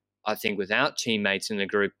Sprat, I think without teammates in the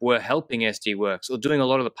group, were helping SD Works or doing a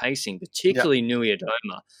lot of the pacing, particularly Nui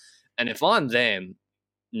Adoma. And if I'm them,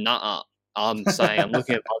 nah, I'm looking at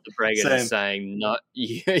Van der Breggen and saying, no,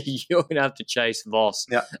 you're going to have to chase Voss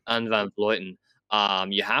and Van Vleuten.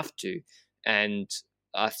 You have to. And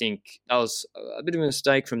I think that was a bit of a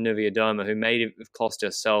mistake from Nui Adoma, who may have cost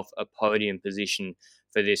herself a podium position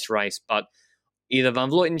for this race. But either Van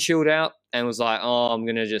Vleuten chilled out and was like, oh, I'm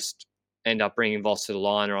going to just end up bringing Voss to the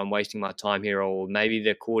line, or I'm wasting my time here, or maybe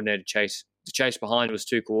the chase behind was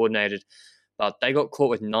too coordinated. But they got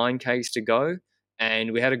caught with 9Ks to go,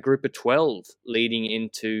 and we had a group of 12 leading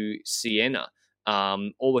into Siena,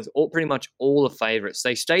 pretty much all the favourites.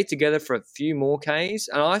 They stayed together for a few more Ks,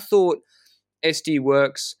 and I thought SD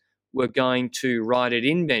Works were going to ride it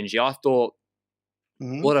in, Benji.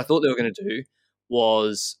 What I thought they were going to do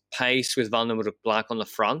was pace with Van der Broek Black on the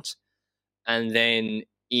front, and then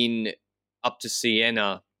up to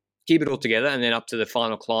Siena, keep it all together, and then up to the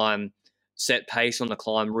final climb, set pace on the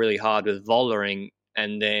climb really hard with Vollering,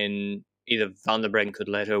 and then either Van der Breggen could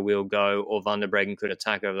let her wheel go or Van der Breggen could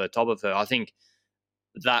attack over the top of her. I think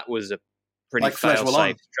that was a pretty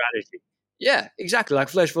fail-safe strategy. Yeah, exactly, like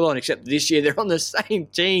Flèche Wallonne, except this year they're on the same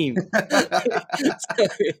team.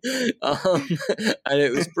 And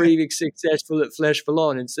it was pretty successful at Flèche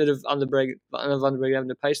Wallonne instead of Van der Breggen having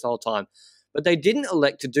to pace the whole time. But they didn't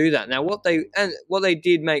elect to do that. Now, what they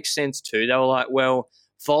did make sense too. They were like, well,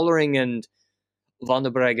 Vollering and Van der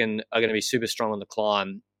Breggen are going to be super strong on the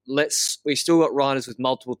climb. We still got riders with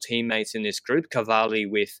multiple teammates in this group. Cavalli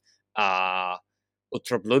with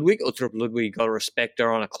Uttrup Ludwig. Uttrup Ludwig, got to respect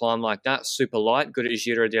her on a climb like that. Super light, good at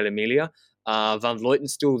Giro dell'Emilia. Van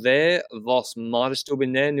Vleuten's still there. Voss might have still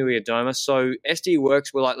been there. Nui Adoma. So SD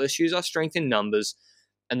Works were like, let's use our strength in numbers.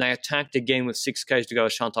 And they attacked again with 6Ks to go.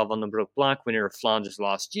 Chantal van den Broek Black, winner of Flanders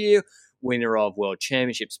last year, winner of World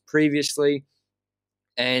Championships previously.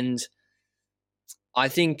 And I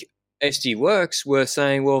think SD Works were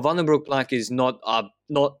saying, well, Van den Broek Black is not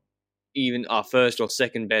even our first or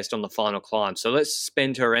second best on the final climb, so let's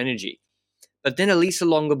spend her energy. But then Elisa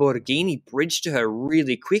Longo Borghini bridged to her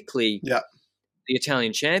really quickly. Yeah. The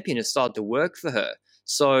Italian champion, has started to work for her.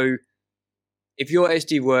 So if you're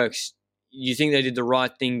SD Works, you think they did the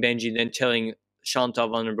right thing, Benji, then telling Chantal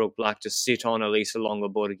van den Broek Black to sit on Elisa Longo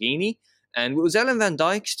Borghini. And was Ellen van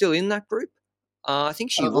Dijk still in that group? I think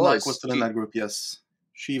she was. Van Dijk was still in that group, yes.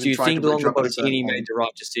 She even do you tried think to bridge Longo up at a certain Borghini point. made the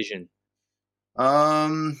right decision?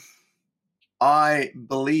 I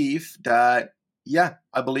believe that,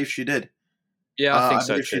 I believe she did. Yeah, I think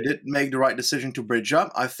so too. She did make the right decision to bridge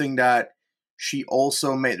up. I think that she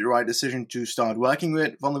also made the right decision to start working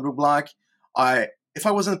with Van den Broek Black. If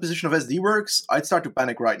I was in the position of SD Works, I'd start to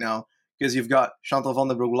panic right now, because you've got Chantal van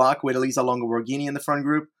den Broek Black with Elisa Longo Borghini in the front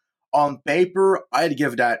group. On paper, I'd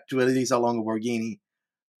give that to Elisa Longo Borghini.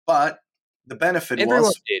 But the benefit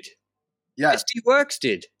Everyone did. Yeah. SD Works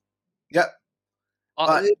did. Yeah.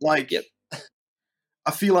 But, yep.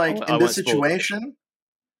 I feel like in this situation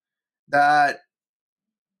that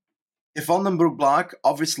if Van den Broek Black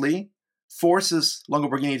obviously forces Longo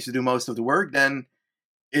Borghini to do most of the work, then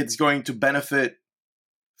it's going to benefit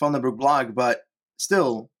Van den Broek Black, but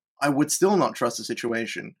still, I would still not trust the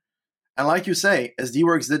situation. And like you say, SD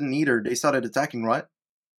Works didn't need her. They started attacking, right?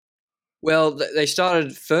 Well, they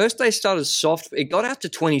started soft. It got out to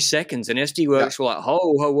 20 seconds, and SD Works were like,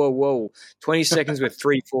 whoa. 20 seconds with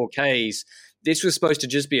 3-4 Ks. This was supposed to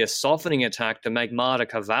just be a softening attack to make Marta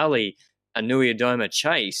Cavalli a Nui Adoma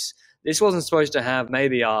chase. This wasn't supposed to have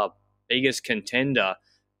maybe our biggest contender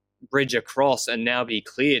bridge across and now be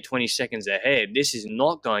clear 20 seconds ahead. This is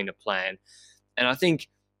not going to plan. And I think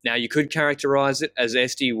now you could characterize it as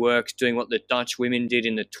SD Works doing what the Dutch women did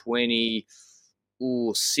in the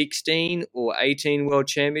 2016 or 18 World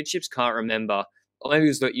Championships, can't remember. Or maybe it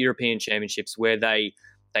was the European Championships, where they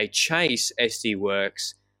chase SD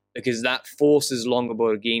Works because that forces Longo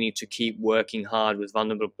Borghini to keep working hard with Van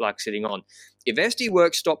den Broek Black sitting on. If SD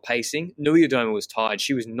Works stopped pacing, Nui Adoma was tired.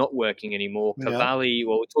 She was not working anymore. Cavalli,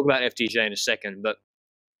 well, we'll talk about FDJ in a second, but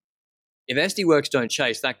if SD Works don't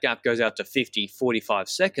chase, that gap goes out to 50, 45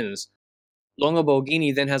 seconds. Longo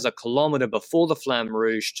Borghini then has a kilometre before the Flamme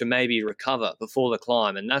Rouge to maybe recover before the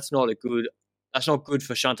climb, and that's not good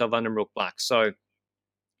for Chantal van den Broek Black. So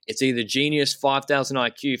it's either genius 5,000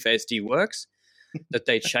 IQ for SD Works that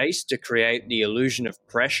they chase to create the illusion of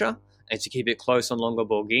pressure and to keep it close on Longo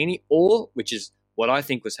Borghini, or, which is what I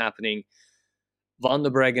think was happening, Van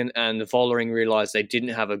der Breggen and Vollering realised they didn't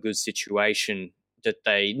have a good situation,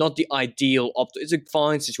 not the ideal, it's a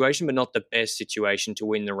fine situation, but not the best situation to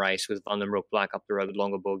win the race with Van den Broek Black up the road with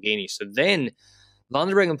Longo Borghini. So then Van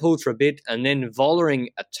der Breggen pulled for a bit, and then Vollering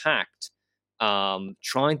attacked,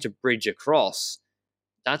 trying to bridge across.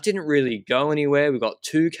 That didn't really go anywhere. We've got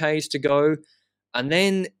 2Ks to go. And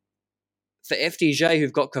then for FDJ,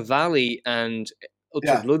 who've got Cavalli and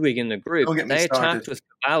Uttrup Ludwig in the group, they attacked with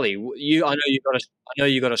Cavalli. I know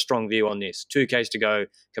you got a strong view on this. 2Ks to go,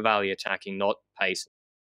 Cavalli attacking, not pace.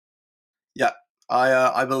 Yeah,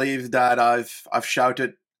 I believe that I've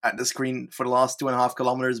shouted at the screen for the last 2.5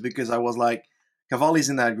 kilometers because I was like, Cavalli's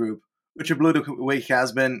in that group. Uttrup Ludwig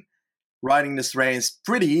has been riding this race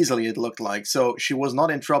pretty easily, it looked like. So she was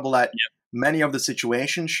not in trouble at many of the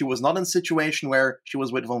situations. She was not in a situation where she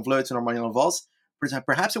was with Van Vleuten or Marianne Vos.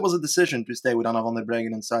 Perhaps it was a decision to stay with Anna van der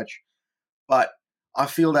Breggen and such. But I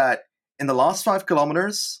feel that in the last 5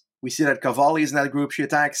 kilometers, we see that Cavalli is in that group. She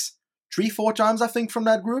attacks 3-4 times, I think, from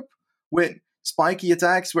that group, with spiky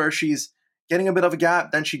attacks where she's getting a bit of a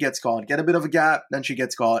gap, then she gets caught. Get a bit of a gap, then she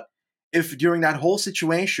gets caught. If during that whole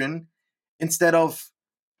situation, instead of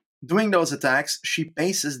doing those attacks, she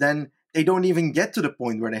paces, then they don't even get to the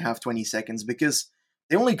point where they have 20 seconds because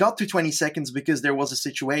they only got to 20 seconds because there was a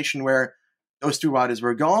situation where those 2 riders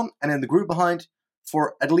were gone, and in the group behind,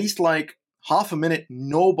 for at least like half a minute,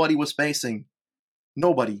 nobody was pacing.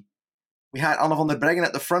 Nobody. We had Anna van der Breggen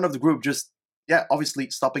at the front of the group just,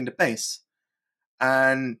 obviously stopping the pace.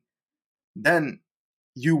 And then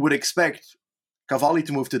you would expect Cavalli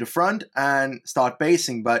to move to the front and start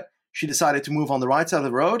pacing, but she decided to move on the right side of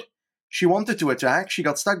the road. She wanted to attack. She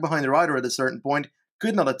got stuck behind the rider at a certain point,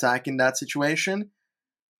 could not attack in that situation.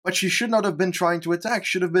 But she should not have been trying to attack.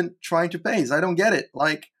 Should have been trying to pace. I don't get it.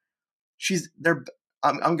 Like, she's there.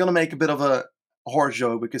 I'm going to make a bit of a horse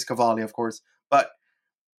joke because Cavalli, of course. But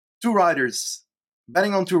 2 riders,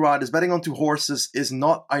 betting on 2 riders, betting on 2 horses is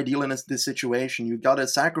not ideal in this situation. You got to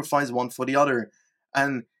sacrifice one for the other.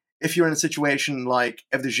 And if you're in a situation like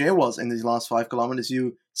FDJ was in these last 5 kilometers,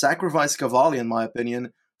 you sacrifice Cavalli, in my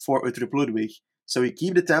opinion, for Uttrup Ludwig. So you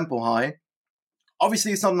keep the tempo high.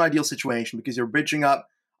 Obviously, it's not an ideal situation because you're bridging up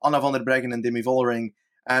Anna van der Breggen and Demi Vollering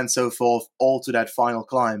and so forth, all to that final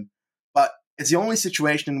climb. But it's the only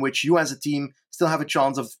situation in which you as a team still have a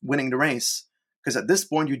chance of winning the race. Because at this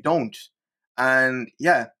point, you don't. And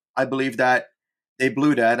I believe that they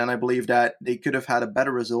blew that, and I believe that they could have had a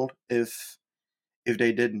better result if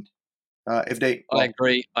they didn't. I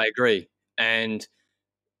agree. And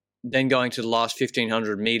then going to the last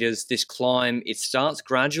 1,500 meters, this climb, it starts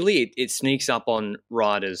gradually. It sneaks up on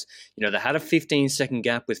riders. You know, they had a 15-second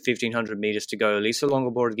gap with 1,500 meters to go. Lisa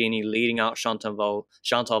Longo Borghini leading out Chantal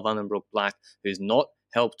van den Broek Black, who's not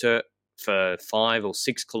helped her for 5 or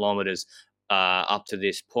 6 kilometers up to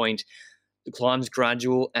this point. The climb's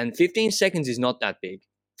gradual, and 15 seconds is not that big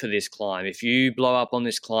for this climb. If you blow up on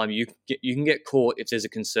this climb, you can get caught if there's a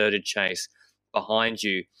concerted chase behind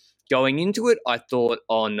you. Going into it, I thought,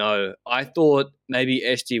 oh no. I thought maybe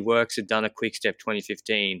SD Works had done a quick step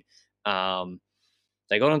 2015.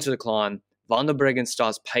 They got onto the climb. Van der Breggen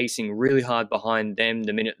starts pacing really hard behind them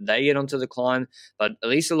the minute they get onto the climb. But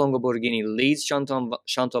Elisa Longo Borghini leads Chantal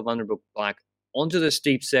van der Broek Black onto the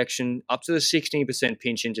steep section, up to the 16%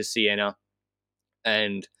 pinch into Siena.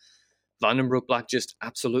 And Van den Broek Black just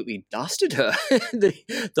absolutely dusted her.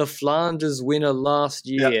 the Flanders winner last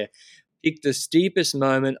year. Yep. Picked the steepest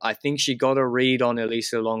moment. I think she got a read on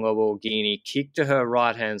Elisa Longo Borghini, kicked to her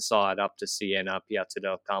right-hand side up to Siena, Piazza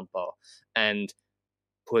del Campo, and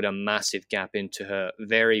put a massive gap into her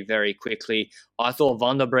very, very quickly. I thought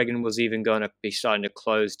Van der Breggen was even going to be starting to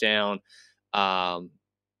close down Chantal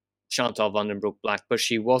van den Broek Black, but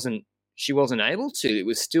she wasn't able to. It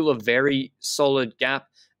was still a very solid gap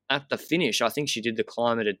at the finish. I think she did the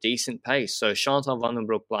climb at a decent pace. So Chantal van den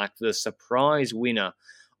Broek Black, the surprise winner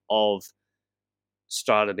of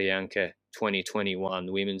Strade Bianche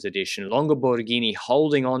 2021 women's edition. Longo Borghini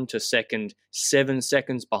holding on to second, 7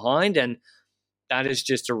 seconds behind, and that is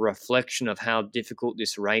just a reflection of how difficult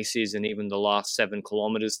this race is, and even the last 7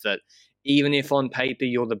 kilometers, that even if on paper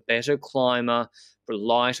you're the better climber, the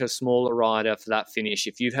lighter, smaller rider for that finish,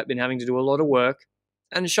 if you've been having to do a lot of work,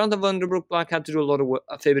 and Chantal van der Broek Black had to do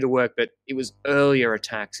a fair bit of work, but it was earlier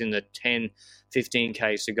attacks in the 10,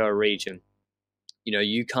 15Ks to go region. You know,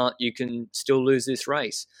 you can still lose this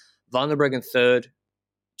race. Van der Breggen third,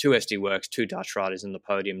 2 SD Works, 2 Dutch riders in the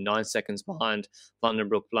podium, 9 seconds behind Van den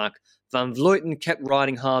Broek Black. Van Vleuten kept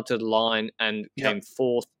riding hard to the line and came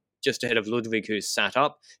fourth, just ahead of Ludwig, who sat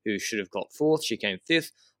up, who should have got fourth. She came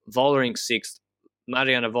fifth. Vollering sixth.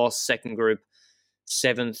 Marianne Vos, second group,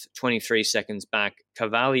 7th, 23 seconds back.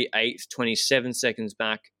 Cavalli 8th, 27 seconds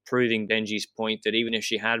back, proving Benji's point that even if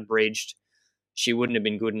she had bridged, she wouldn't have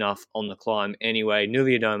been good enough on the climb anyway.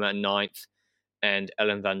 Nuliadoma 9th and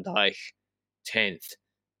Ellen van Dijk 10th.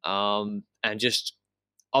 And just,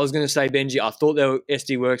 I was going to say, Benji, I thought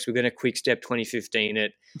SD Works were going to quick step 2015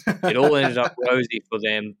 it. It all ended up rosy for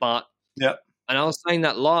them. But, yeah. And I was saying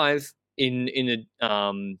that live in the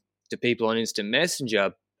to people on Instant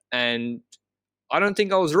Messenger, and I don't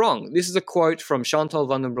think I was wrong. This is a quote from Chantal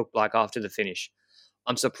van den Broek-Black after the finish.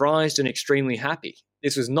 "I'm surprised and extremely happy.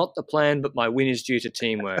 This was not the plan, but my win is due to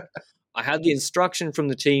teamwork. I had the instruction from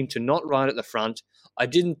the team to not ride at the front. I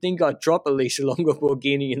didn't think I'd drop Elisa Longo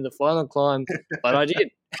Borghini in the final climb, but I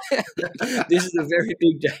did." This is a very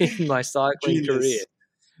big day in my cycling career.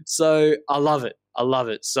 So I love it.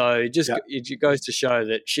 So it goes to show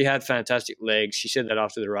that she had fantastic legs. She said that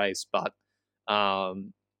after the race, but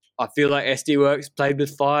I feel like SD Works played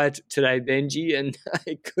with fire today, Benji, and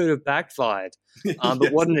it could have backfired.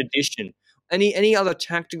 But what an addition. Any other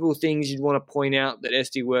tactical things you'd want to point out that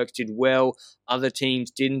SD Works did well, other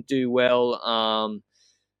teams didn't do well,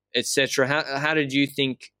 etc.? How did you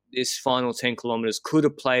think this final 10 kilometers could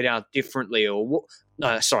have played out differently? Or what?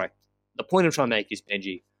 No, sorry. The point I'm trying to make is,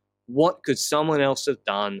 Benji, what could someone else have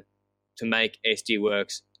done to make SD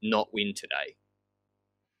Works not win today?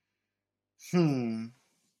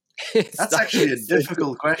 That's actually a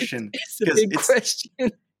difficult question. It's a big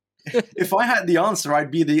question. If I had the answer,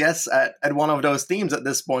 I'd be the yes at one of those teams at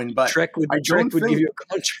this point. But Trek would give you a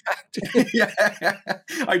contract. Yeah,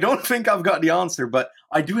 I don't think I've got the answer, but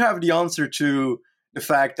I do have the answer to the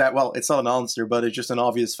fact that, well, it's not an answer, but it's just an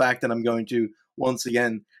obvious fact that I'm going to once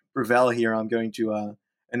again prevail here. I'm going to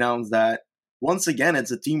announce that once again it's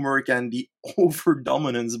a teamwork and the over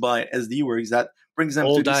dominance by SD Works that brings them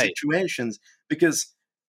to these situations, because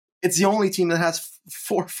it's the only team that has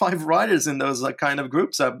 4 or 5 riders in those kind of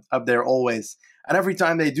groups up there always. And every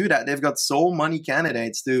time they do that, they've got so many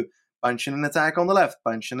candidates to punch in an attack on the left,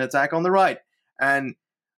 punch in an attack on the right. And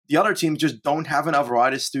the other teams just don't have enough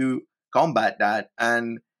riders to combat that.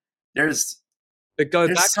 And there's back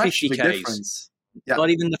 50 Ks. Yeah.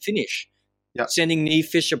 Not even the finish. Yeah. Sending Niamh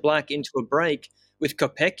Fisher-Black into a break with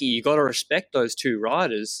Kopecky, you got to respect those 2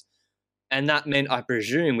 riders. And that meant, I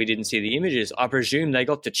presume, we didn't see the images, I presume they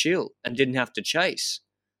got to chill and didn't have to chase.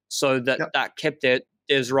 So that kept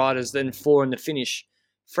there's riders then 4 in the finish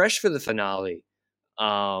fresh for the finale.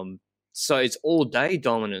 So it's all day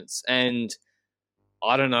dominance. And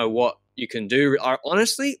I don't know what you can do.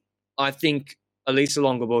 Honestly, I think Elisa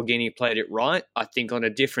Longo Borghini played it right. I think on a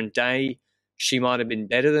different day, she might have been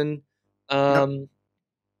better than better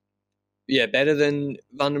than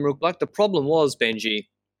Van den Broek-Black. The problem was, Benji,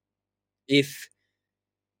 if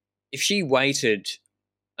she waited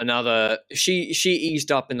she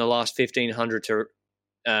eased up in the last 1500 to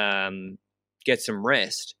get some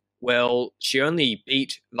rest. Well, she only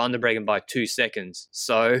beat Van der Breggen by 2 seconds.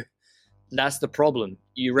 So that's the problem.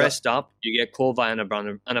 You rest up, you get Corvée and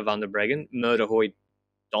Van der Breggen, Murderhoy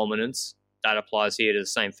dominance. That applies here to the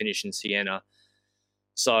same finish in Siena.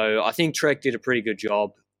 So I think Trek did a pretty good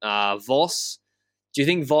job. Vos, do you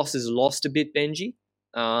think Vos has lost a bit, Benji?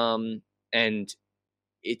 And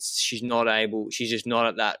she's just not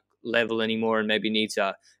at that level anymore, and maybe needs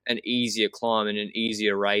an easier climb and an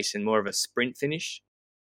easier race and more of a sprint finish?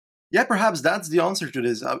 Yeah, perhaps that's the answer to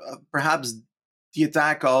this. Perhaps the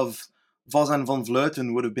attack of Vos and Van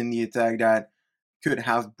Vleuten would have been the attack that could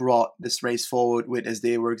have brought this race forward, with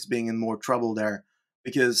SD Works being in more trouble there.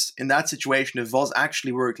 Because in that situation, if Vos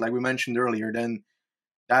actually worked, like we mentioned earlier, then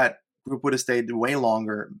that group would have stayed way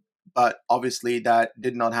longer. But obviously that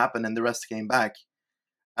did not happen, and the rest came back.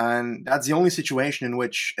 And that's the only situation in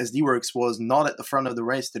which SD Works was not at the front of the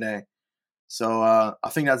race today. So I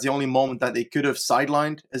think that's the only moment that they could have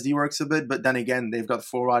sidelined SD Works a bit. But then again, they've got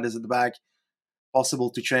 4 riders at the back, possible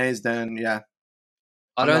to chase. Then, yeah.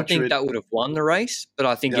 I don't think that would have won the race, but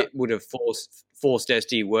I think it would have forced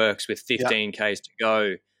SD Works with 15 Ks to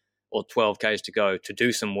go or 12 Ks to go to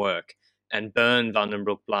do some work and burn Van den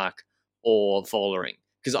Broek-Black or Vollering.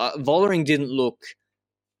 Because Vollering didn't look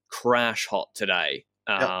crash hot today.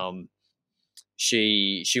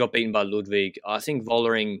 She got beaten by Ludwig. I think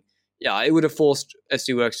Vollering, it would have forced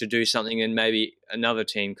SD Works to do something, and maybe another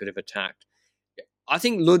team could have attacked. I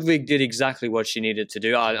think Ludwig did exactly what she needed to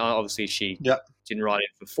do. Obviously, she didn't ride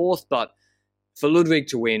in for 4th, but for Ludwig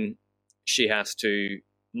to win, she has to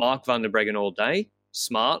mark Van der Breggen all day.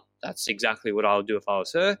 Smart. That's exactly what I would do if I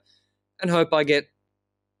was her. And hope I get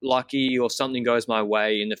lucky or something goes my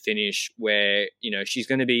way in the finish where, she's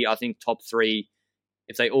going to be, I think, top 3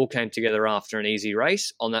 if they all came together after an easy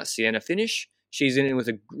race on that Siena finish. she's in it with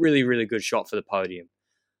a really, really good shot for the podium.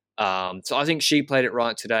 So I think she played it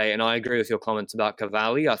right today, and I agree with your comments about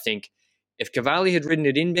Cavalli. I think if Cavalli had ridden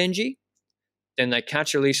it in Benji, then they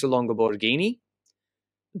catch Elisa Longa Borghini,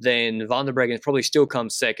 then Van der Breggen probably still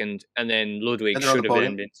comes second, and then Ludwig should have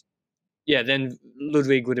been. Yeah, then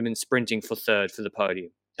Ludwig would have been sprinting for third for the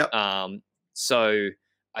podium. Yep. So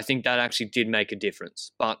I think that actually did make a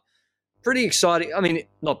difference. But pretty exciting. I mean,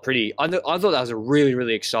 not pretty. I thought that was a really,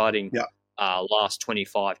 really exciting last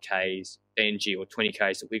 25 Ks, Benji, or 20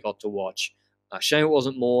 Ks that we got to watch. Shame it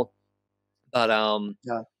wasn't more, but a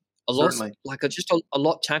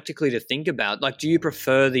lot tactically to think about. Like, do you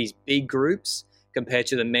prefer these big groups compared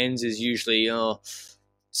to the men's is usually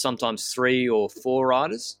sometimes 3 or 4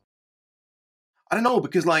 riders? I don't know,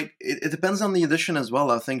 because like it depends on the edition as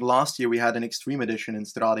well. I think last year we had an extreme edition in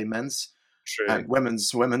Strade men's. True. And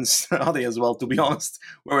women's Strade as well, to be honest,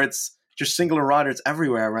 where it's just singular riders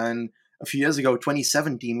everywhere. And a few years ago,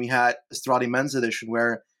 2017, we had a Strade men's edition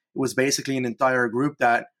where it was basically an entire group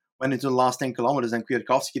that went into the last 10 kilometers, and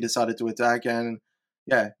Kwiatkowski decided to attack, and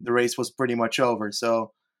the race was pretty much over.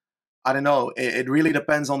 So I don't know. It really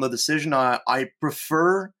depends on the decision. I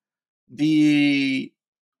prefer the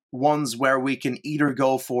ones where we can either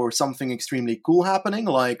go for something extremely cool happening,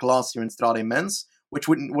 like last year in Strade men's, which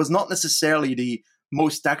was not necessarily the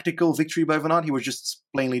most tactical victory by Van Aert. He was just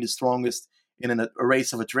plainly the strongest in a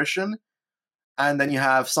race of attrition. And then you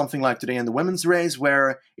have something like today in the women's race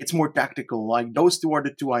where it's more tactical. Like, those two are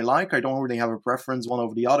the two I like. I don't really have a preference one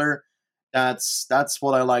over the other. That's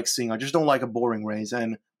what I like seeing. I just don't like a boring race,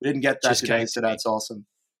 and we didn't get that today, so that's awesome.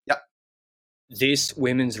 Yeah. This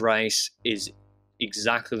women's race is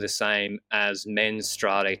exactly the same as men's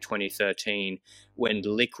Strade 2013 when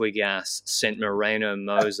Liquigas sent Moreno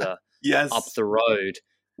Moser up the road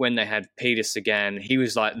when they had Peter Sagan. He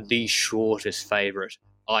was like the shortest favourite,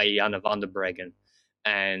 i.e. Anna van der Breggen.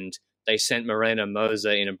 And they sent Moreno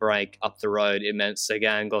Moser in a break up the road. It meant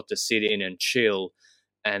Sagan got to sit in and chill.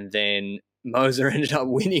 And then Moser ended up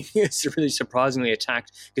winning. It's really surprisingly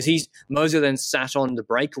attacked because Moser then sat on the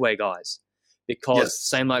breakaway guys. Because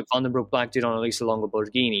same like Van den Broek Black did on Elisa Longa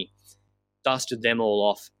Borghini, dusted them all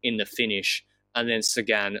off in the finish, and then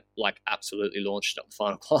Sagan like absolutely launched up the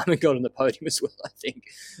final climb and got on the podium as well, I think.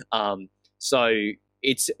 So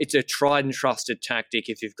it's a tried and trusted tactic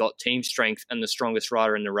if you've got team strength and the strongest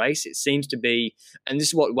rider in the race. It seems to be, and this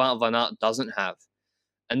is what Wout van Aert doesn't have.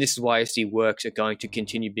 And this is why FC Works are going to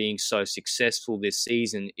continue being so successful this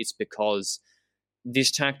season. It's because this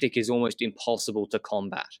tactic is almost impossible to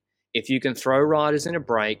combat. If you can throw riders in a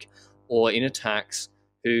break or in attacks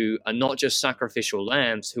who are not just sacrificial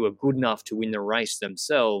lambs, who are good enough to win the race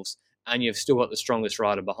themselves, and you've still got the strongest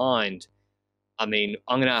rider behind, I mean,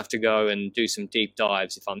 I'm going to have to go and do some deep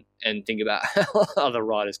dives and think about how other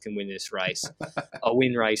riders can win this race or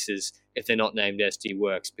win races if they're not named SD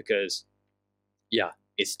Works, because,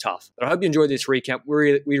 it's tough. But I hope you enjoyed this recap.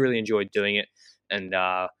 We really enjoyed doing it, and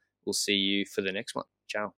we'll see you for the next one.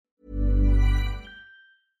 Ciao.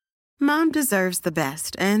 Mom deserves the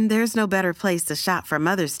best, and there's no better place to shop for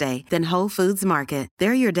Mother's Day than Whole Foods Market.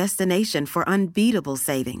 They're your destination for unbeatable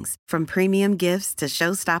savings, from premium gifts to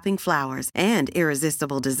show-stopping flowers and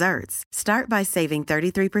irresistible desserts. Start by saving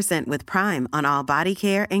 33% with Prime on all body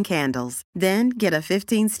care and candles. Then get a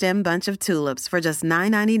 15-stem bunch of tulips for just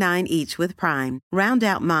 $9.99 each with Prime. Round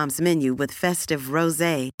out Mom's menu with festive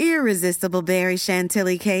rosé, irresistible berry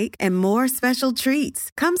chantilly cake, and more special treats.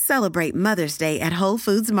 Come celebrate Mother's Day at Whole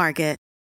Foods Market.